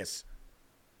serious.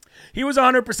 He was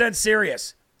 100%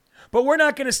 serious. But we're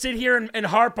not going to sit here and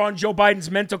harp on Joe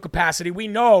Biden's mental capacity. We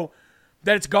know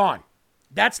that it's gone.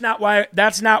 That's not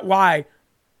why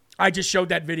I just showed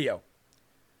that video.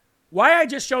 Why I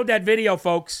just showed that video,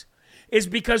 folks, is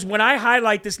because when I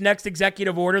highlight this next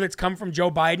executive order that's come from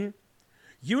Joe Biden,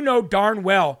 you know darn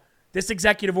well this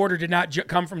executive order did not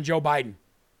come from Joe Biden.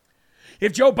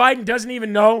 If Joe Biden doesn't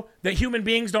even know that human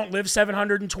beings don't live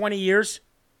 720 years,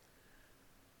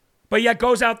 but yet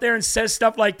goes out there and says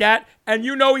stuff like that, and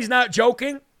you know he's not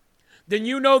joking, then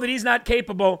you know that he's not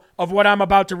capable of what I'm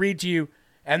about to read to you.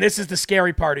 And this is the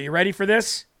scary part. Are you ready for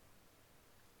this?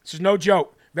 This is no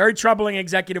joke. Very troubling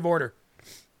executive order.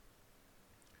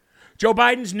 Joe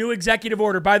Biden's new executive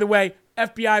order, by the way,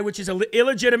 FBI, which is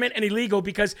illegitimate and illegal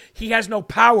because he has no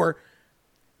power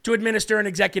to administer an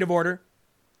executive order.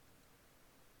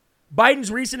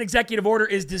 Biden's recent executive order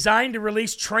is designed to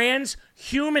release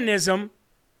transhumanism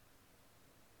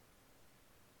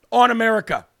on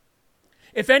America.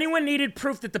 If anyone needed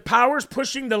proof that the powers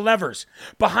pushing the levers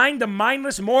behind the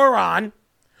mindless moron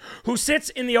who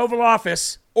sits in the Oval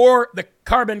Office or the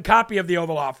carbon copy of the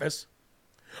Oval Office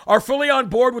are fully on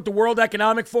board with the World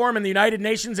Economic Forum and the United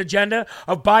Nations agenda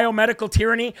of biomedical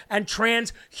tyranny and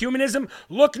transhumanism,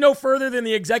 look no further than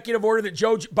the executive order that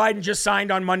Joe Biden just signed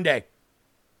on Monday.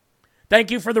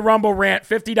 Thank you for the Rumble rant.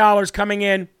 $50 coming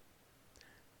in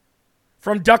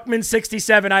from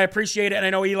Duckman67. I appreciate it, and I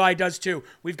know Eli does too.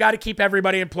 We've got to keep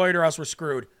everybody employed or else we're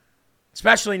screwed.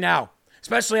 Especially now.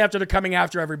 Especially after they're coming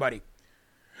after everybody.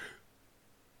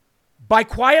 By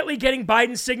quietly getting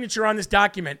Biden's signature on this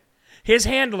document, his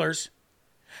handlers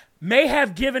may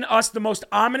have given us the most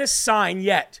ominous sign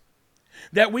yet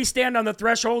that we stand on the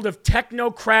threshold of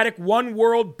technocratic one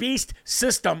world beast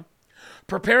system.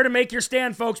 Prepare to make your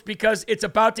stand, folks, because it's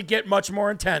about to get much more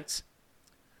intense.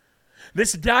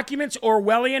 This document's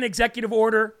Orwellian executive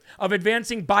order of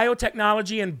advancing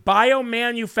biotechnology and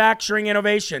biomanufacturing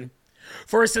innovation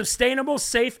for a sustainable,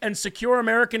 safe, and secure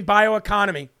American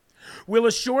bioeconomy will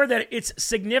assure that its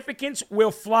significance will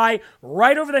fly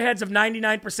right over the heads of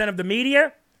 99% of the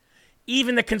media,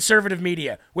 even the conservative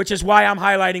media, which is why I'm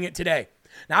highlighting it today.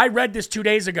 Now, I read this 2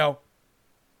 days ago,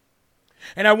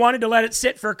 and I wanted to let it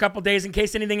sit for a couple days in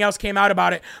case anything else came out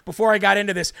about it before I got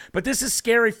into this. But this is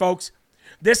scary, folks.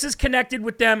 This is connected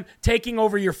with them taking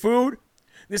over your food.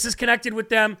 This is connected with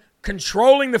them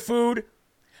controlling the food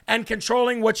and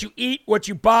controlling what you eat, what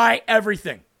you buy,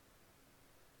 everything.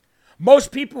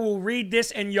 Most people will read this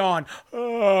and yawn.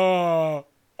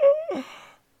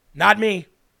 Not me.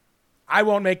 I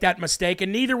won't make that mistake,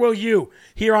 and neither will you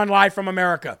here on Live from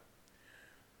America.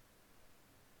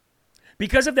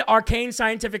 Because of the arcane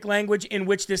scientific language in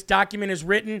which this document is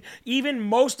written, even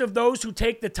most of those who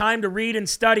take the time to read and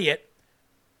study it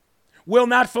will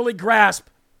not fully grasp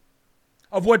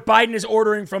of what Biden is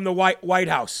ordering from the White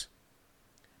House.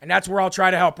 And that's where I'll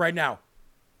try to help right now.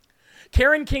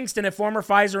 Karen Kingston, a former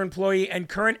Pfizer employee and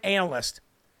current analyst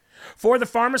for the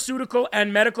pharmaceutical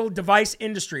and medical device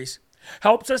industries,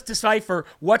 helps us decipher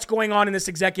what's going on in this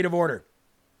executive order.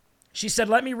 She said,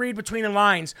 let me read between the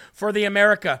lines for the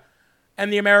America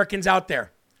and the Americans out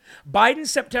there. Biden's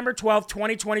September 12,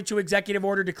 2022 executive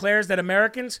order declares that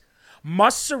Americans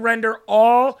must surrender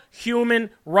all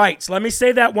human rights. Let me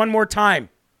say that one more time.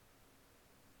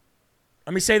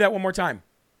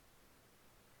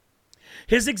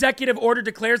 His executive order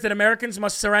declares that Americans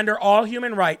must surrender all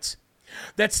human rights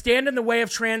that stand in the way of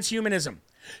transhumanism.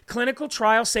 Clinical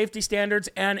trial safety standards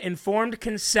and informed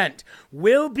consent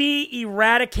will be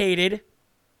eradicated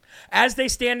as they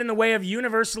stand in the way of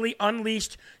universally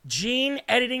unleashed gene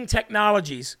editing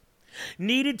technologies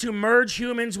needed to merge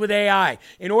humans with AI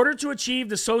in order to achieve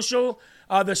the societal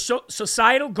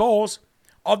goals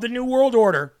of the New World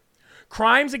Order.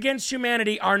 Crimes against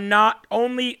humanity are not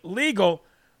only legal,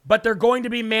 but they're going to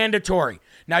be mandatory.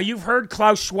 Now, you've heard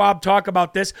Klaus Schwab talk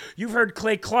about this. You've heard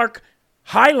Clay Clark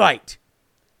highlight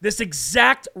this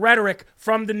exact rhetoric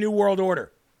from the New World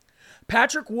Order.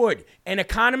 Patrick Wood, an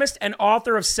economist and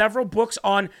author of several books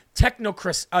on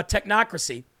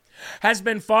technocracy, has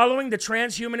been following the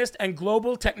transhumanist and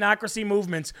global technocracy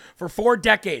movements for 4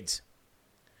 decades.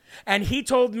 And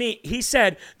he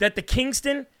said that the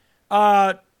Kingston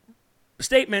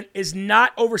statement is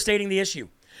not overstating the issue.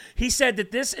 He said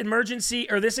that this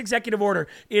executive order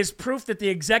is proof that the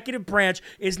executive branch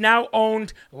is now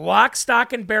owned lock,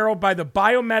 stock, and barrel by the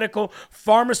biomedical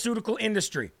pharmaceutical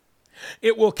industry.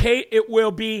 It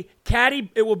will be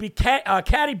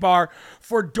caddy bar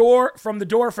from the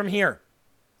door from here.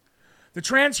 The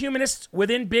transhumanists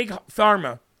within Big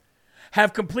Pharma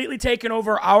have completely taken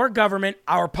over our government,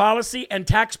 our policy, and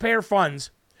taxpayer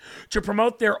funds to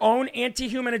promote their own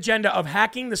anti-human agenda of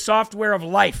hacking the software of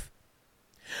life.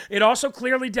 It also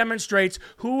clearly demonstrates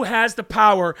who has the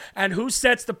power and who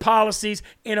sets the policies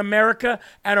in America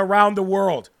and around the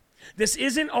world. This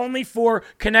isn't only for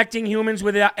connecting humans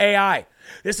with AI.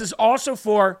 This is also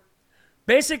for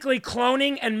basically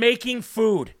cloning and making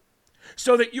food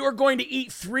so that you're going to eat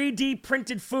 3D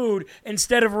printed food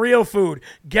instead of real food.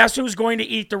 Guess who's going to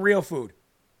eat the real food?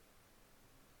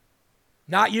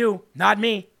 Not you, not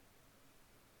me.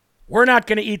 We're not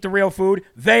going to eat the real food.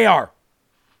 They are.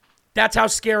 That's how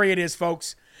scary it is,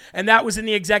 folks. And that was in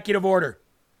the executive order.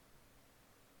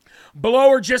 Below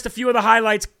are just a few of the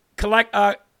highlights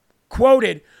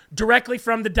quoted directly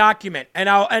from the document, and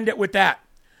I'll end it with that.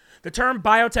 The term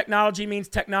biotechnology means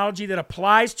technology that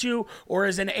applies to or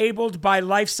is enabled by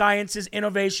life sciences,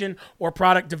 innovation, or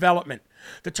product development.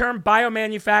 The term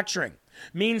biomanufacturing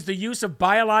means the use of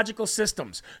biological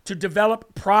systems to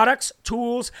develop products,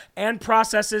 tools, and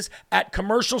processes at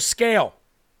commercial scale.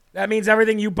 That means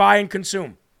everything you buy and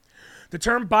consume. The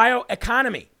term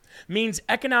bioeconomy means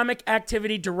economic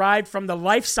activity derived from the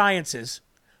life sciences,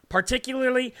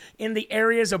 particularly in the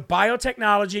areas of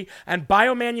biotechnology and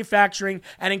biomanufacturing,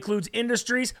 and includes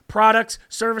industries, products,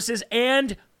 services,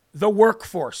 and the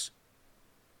workforce.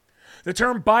 The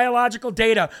term biological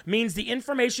data means the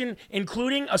information,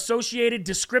 including associated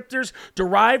descriptors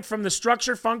derived from the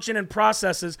structure, function, and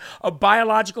processes of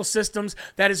biological systems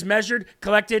that is measured,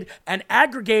 collected, and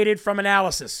aggregated for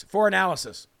analysis.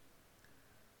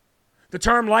 The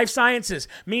term life sciences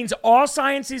means all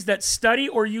sciences that study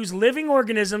or use living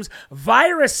organisms,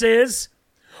 viruses,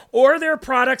 or their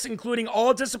products, including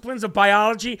all disciplines of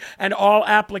biology and all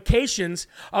applications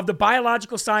of the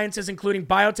biological sciences, including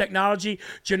biotechnology,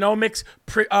 genomics,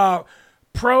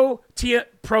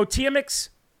 proteomics,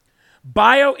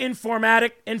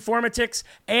 bioinformatics,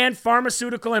 and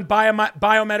pharmaceutical and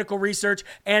biomedical research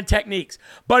and techniques,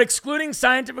 but excluding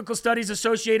scientific studies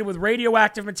associated with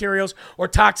radioactive materials or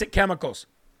toxic chemicals.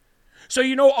 So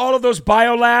you know all of those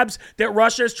biolabs that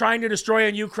Russia is trying to destroy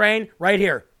in Ukraine? Right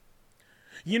here.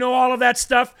 You know all of that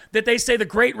stuff that they say the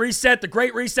Great Reset,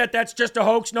 that's just a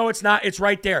hoax? No, it's not. It's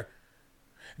right there.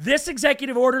 This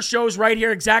executive order shows right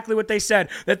here exactly what they said,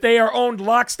 that they are owned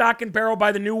lock, stock, and barrel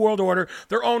by the New World Order.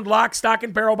 They're owned lock, stock,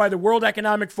 and barrel by the World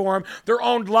Economic Forum. They're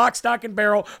owned lock, stock, and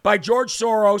barrel by George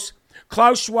Soros,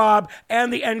 Klaus Schwab,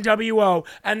 and the NWO,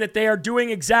 and that they are doing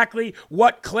exactly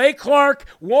what Clay Clark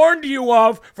warned you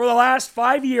of for the last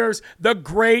 5 years, the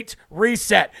Great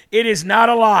Reset. It is not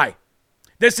a lie.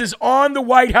 This is on the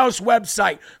White House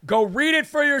website. Go read it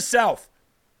for yourself.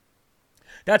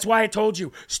 That's why I told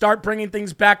you, start bringing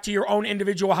things back to your own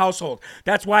individual household.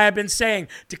 That's why I've been saying,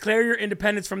 declare your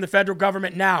independence from the federal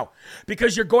government now.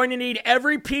 Because you're going to need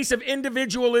every piece of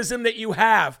individualism that you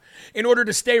have in order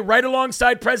to stay right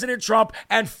alongside President Trump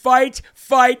and fight,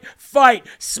 fight, fight.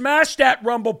 Smash that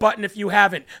Rumble button if you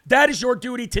haven't. That is your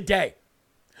duty today.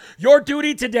 Your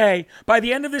duty today, by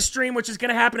the end of this stream, which is going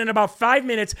to happen in about 5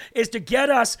 minutes, is to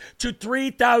get us to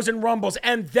 3,000 Rumbles.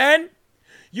 And then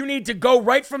you need to go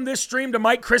right from this stream to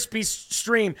Mike Crispy's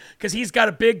stream, because he's got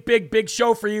a big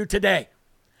show for you today.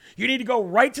 You need to go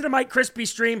right to the Mike Crispy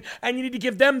stream, and you need to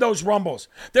give them those Rumbles.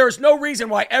 There is no reason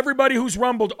why everybody who's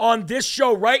rumbled on this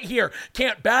show right here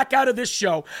can't back out of this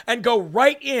show and go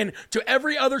right in to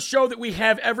every other show that we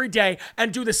have every day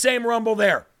and do the same Rumble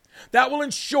there. That will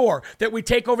ensure that we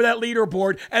take over that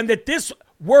leaderboard and that this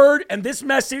word and this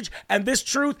message and this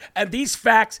truth and these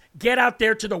facts get out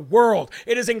there to the world.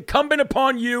 It is incumbent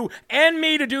upon you and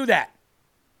me to do that.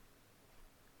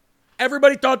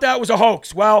 Everybody thought that was a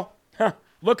hoax. Well,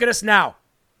 look at us now.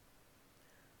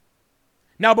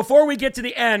 Now, before we get to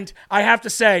the end, I have to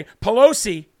say,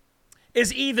 Pelosi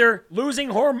is either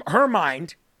losing her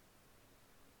mind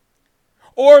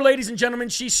or, ladies and gentlemen,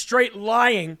 she's straight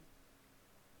lying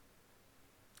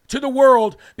to the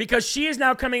world, because she is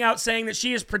now coming out saying that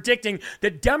she is predicting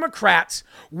that Democrats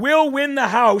will win the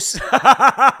House.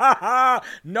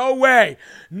 No way.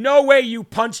 No way, you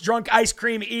punch-drunk, ice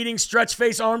cream-eating,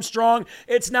 stretch-face Armstrong.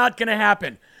 It's not going to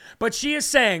happen. But she is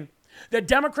saying that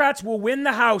Democrats will win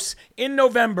the House in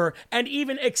November and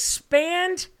even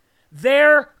expand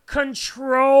their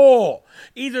control.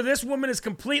 Either this woman is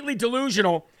completely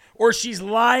delusional or she's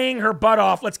lying her butt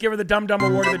off. Let's give her the Dum Dum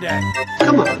Award of the day.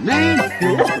 Come on, man.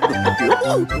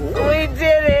 We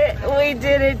did it. We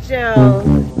did it, Joe.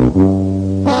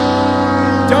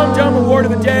 Dum Dum Award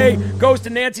of the day goes to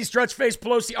Nancy Stretchface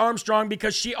Pelosi Armstrong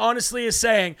because she honestly is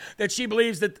saying that she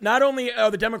believes that not only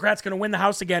are the Democrats going to win the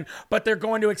House again, but they're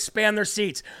going to expand their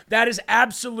seats. That is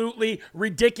absolutely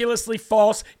ridiculously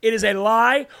false. It is a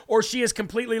lie, or she has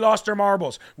completely lost her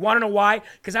marbles. Want to know why?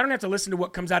 Because I don't have to listen to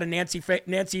what comes out of Nancy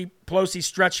Pelosi's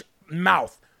stretch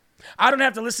mouth. I don't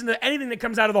have to listen to anything that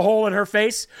comes out of the hole in her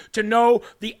face to know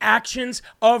the actions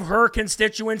of her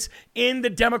constituents in the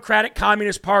Democratic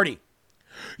Communist Party.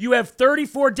 You have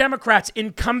 34 Democrats,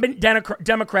 incumbent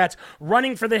Democrats,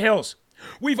 running for the hills.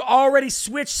 We've already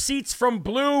switched seats from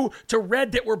blue to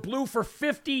red that were blue for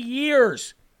 50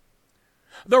 years.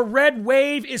 The red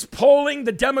wave is pulling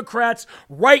the Democrats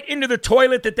right into the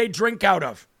toilet that they drink out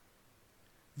of.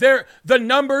 The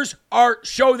numbers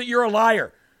show that you're a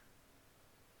liar.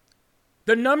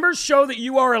 The numbers show that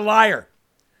you are a liar.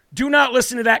 Do not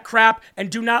listen to that crap and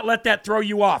do not let that throw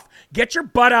you off. Get your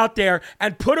butt out there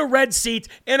and put a red seat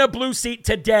in a blue seat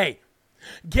today.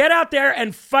 Get out there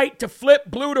and fight to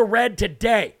flip blue to red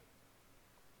today.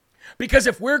 Because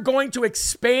if we're going to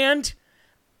expand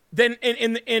then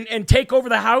and take over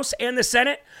the House and the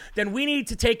Senate, then we need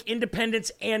to take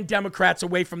independents and Democrats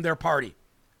away from their party.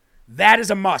 That is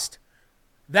a must.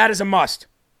 That is a must.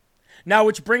 Now,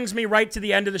 which brings me right to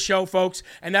the end of the show, folks,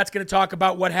 and that's going to talk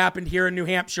about what happened here in New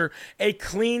Hampshire. A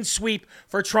clean sweep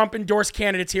for Trump-endorsed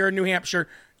candidates here in New Hampshire,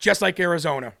 just like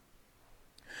Arizona.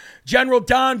 General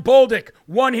Don Bolduc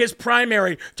won his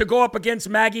primary to go up against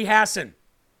Maggie Hassan.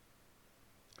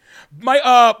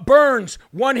 Burns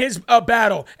won his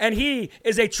battle, and he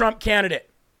is a Trump candidate.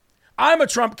 I'm a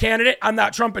Trump candidate. I'm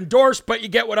not Trump endorsed, but you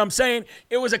get what I'm saying.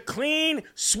 It was a clean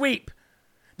sweep.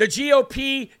 The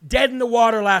GOP dead in the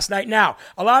water last night. Now,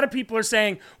 a lot of people are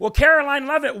saying, well, Caroline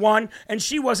Leavitt won and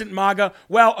she wasn't MAGA.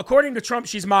 Well, according to Trump,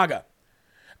 she's MAGA.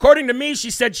 According to me, she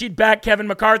said she'd back Kevin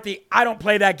McCarthy. I don't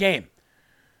play that game.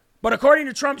 But according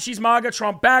to Trump, she's MAGA.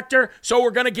 Trump backed her. So we're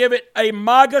going to give it a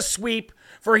MAGA sweep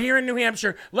for here in New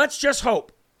Hampshire. Let's just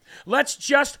hope. Let's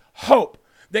just hope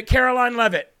that Caroline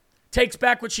Leavitt takes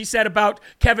back what she said about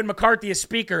Kevin McCarthy as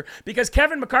speaker, because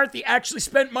Kevin McCarthy actually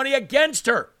spent money against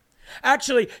her.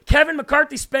 Actually, Kevin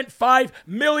McCarthy spent $5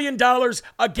 million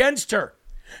against her.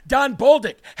 Don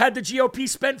Bolduc had the GOP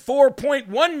spent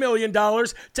 $4.1 million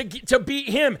to beat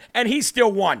him, and he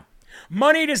still won.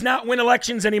 Money does not win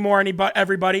elections anymore,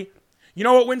 everybody. You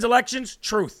know what wins elections?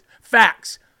 Truth,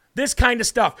 facts, this kind of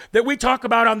stuff that we talk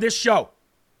about on this show.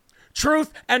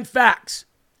 Truth and facts.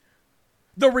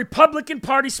 The Republican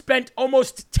Party spent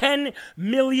almost $10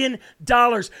 million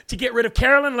to get rid of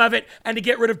Caroline Leavitt and to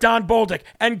get rid of Don Bolduc.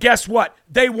 And guess what?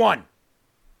 They won.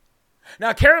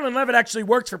 Now, Caroline Leavitt actually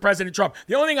works for President Trump.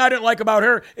 The only thing I didn't like about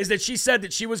her is that she said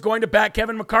that she was going to back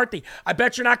Kevin McCarthy. I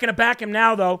bet you're not going to back him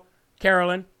now, though,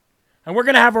 Caroline. And we're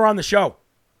going to have her on the show.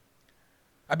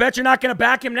 I bet you're not going to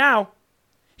back him now.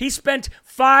 He spent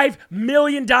 $5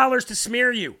 million to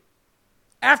smear you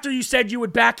after you said you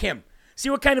would back him. See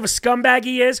what kind of a scumbag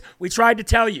he is? We tried to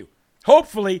tell you.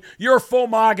 Hopefully, you're a full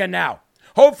MAGA now.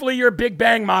 Hopefully, you're a Big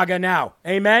Bang MAGA now.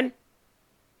 Amen?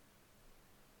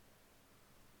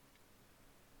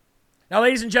 Now,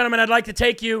 ladies and gentlemen, I'd like to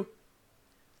take you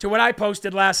to what I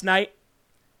posted last night.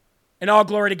 And all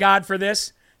glory to God for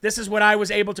this. This is what I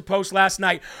was able to post last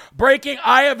night. Breaking,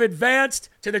 I have advanced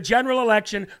to the general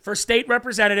election for state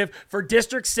representative for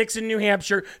District 6 in New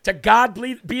Hampshire. To God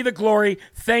be the glory.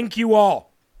 Thank you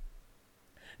all.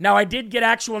 Now, I did get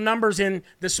actual numbers in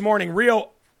this morning,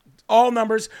 all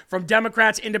numbers from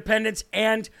Democrats, independents,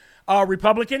 and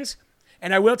Republicans.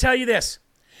 And I will tell you this.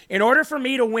 In order for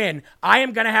me to win, I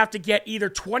am going to have to get either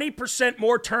 20%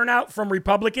 more turnout from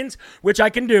Republicans, which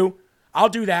I can do. I'll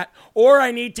do that. Or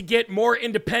I need to get more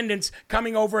independents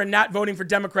coming over and not voting for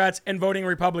Democrats and voting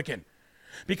Republican.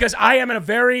 Because I am in a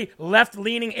very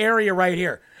left-leaning area right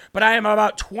here. But I am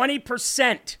about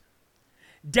 20%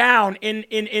 down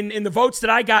in the votes that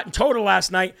I got in total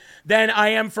last night than I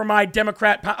am for my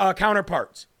Democrat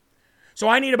counterparts. So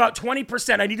I need about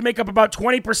 20%. I need to make up about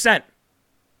 20%.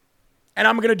 And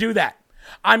I'm going to do that.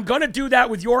 I'm going to do that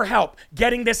with your help,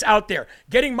 getting this out there,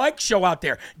 getting Mike's show out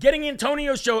there, getting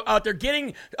Antonio's show out there,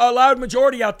 getting a Loud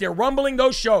Majority out there, rumbling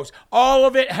those shows. All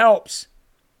of it helps.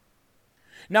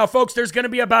 Now, folks, there's going to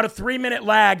be about a 3-minute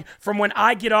lag from when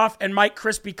I get off and Mike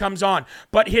Crispy comes on.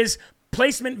 But his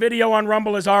placement video on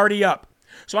Rumble is already up.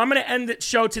 So I'm going to end the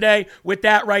show today with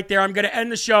that right there. I'm going to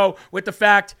end the show with the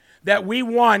fact that we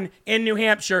won in New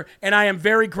Hampshire, and I am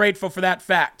very grateful for that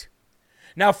fact.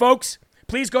 Now, folks,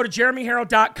 please go to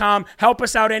jeremyharrell.com. Help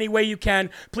us out any way you can.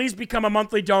 Please become a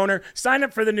monthly donor. Sign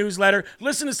up for the newsletter.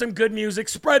 Listen to some good music.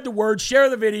 Spread the word. Share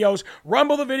the videos.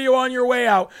 Rumble the video on your way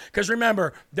out. Because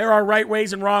remember, there are right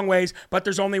ways and wrong ways, but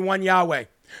there's only one Yahweh.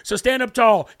 So stand up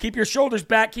tall, keep your shoulders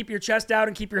back, keep your chest out,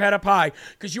 and keep your head up high,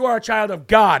 because you are a child of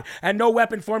God, and no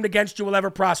weapon formed against you will ever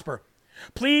prosper.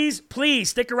 Please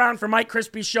stick around for Mike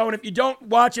Crispy's show, and if you don't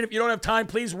watch it, if you don't have time,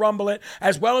 please rumble it,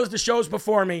 as well as the shows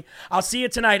before me. I'll see you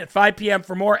tonight at 5 p.m.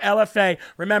 for more LFA.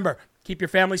 Remember, keep your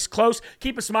families close,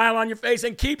 keep a smile on your face,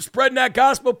 and keep spreading that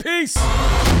gospel. Peace.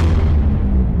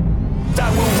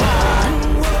 That will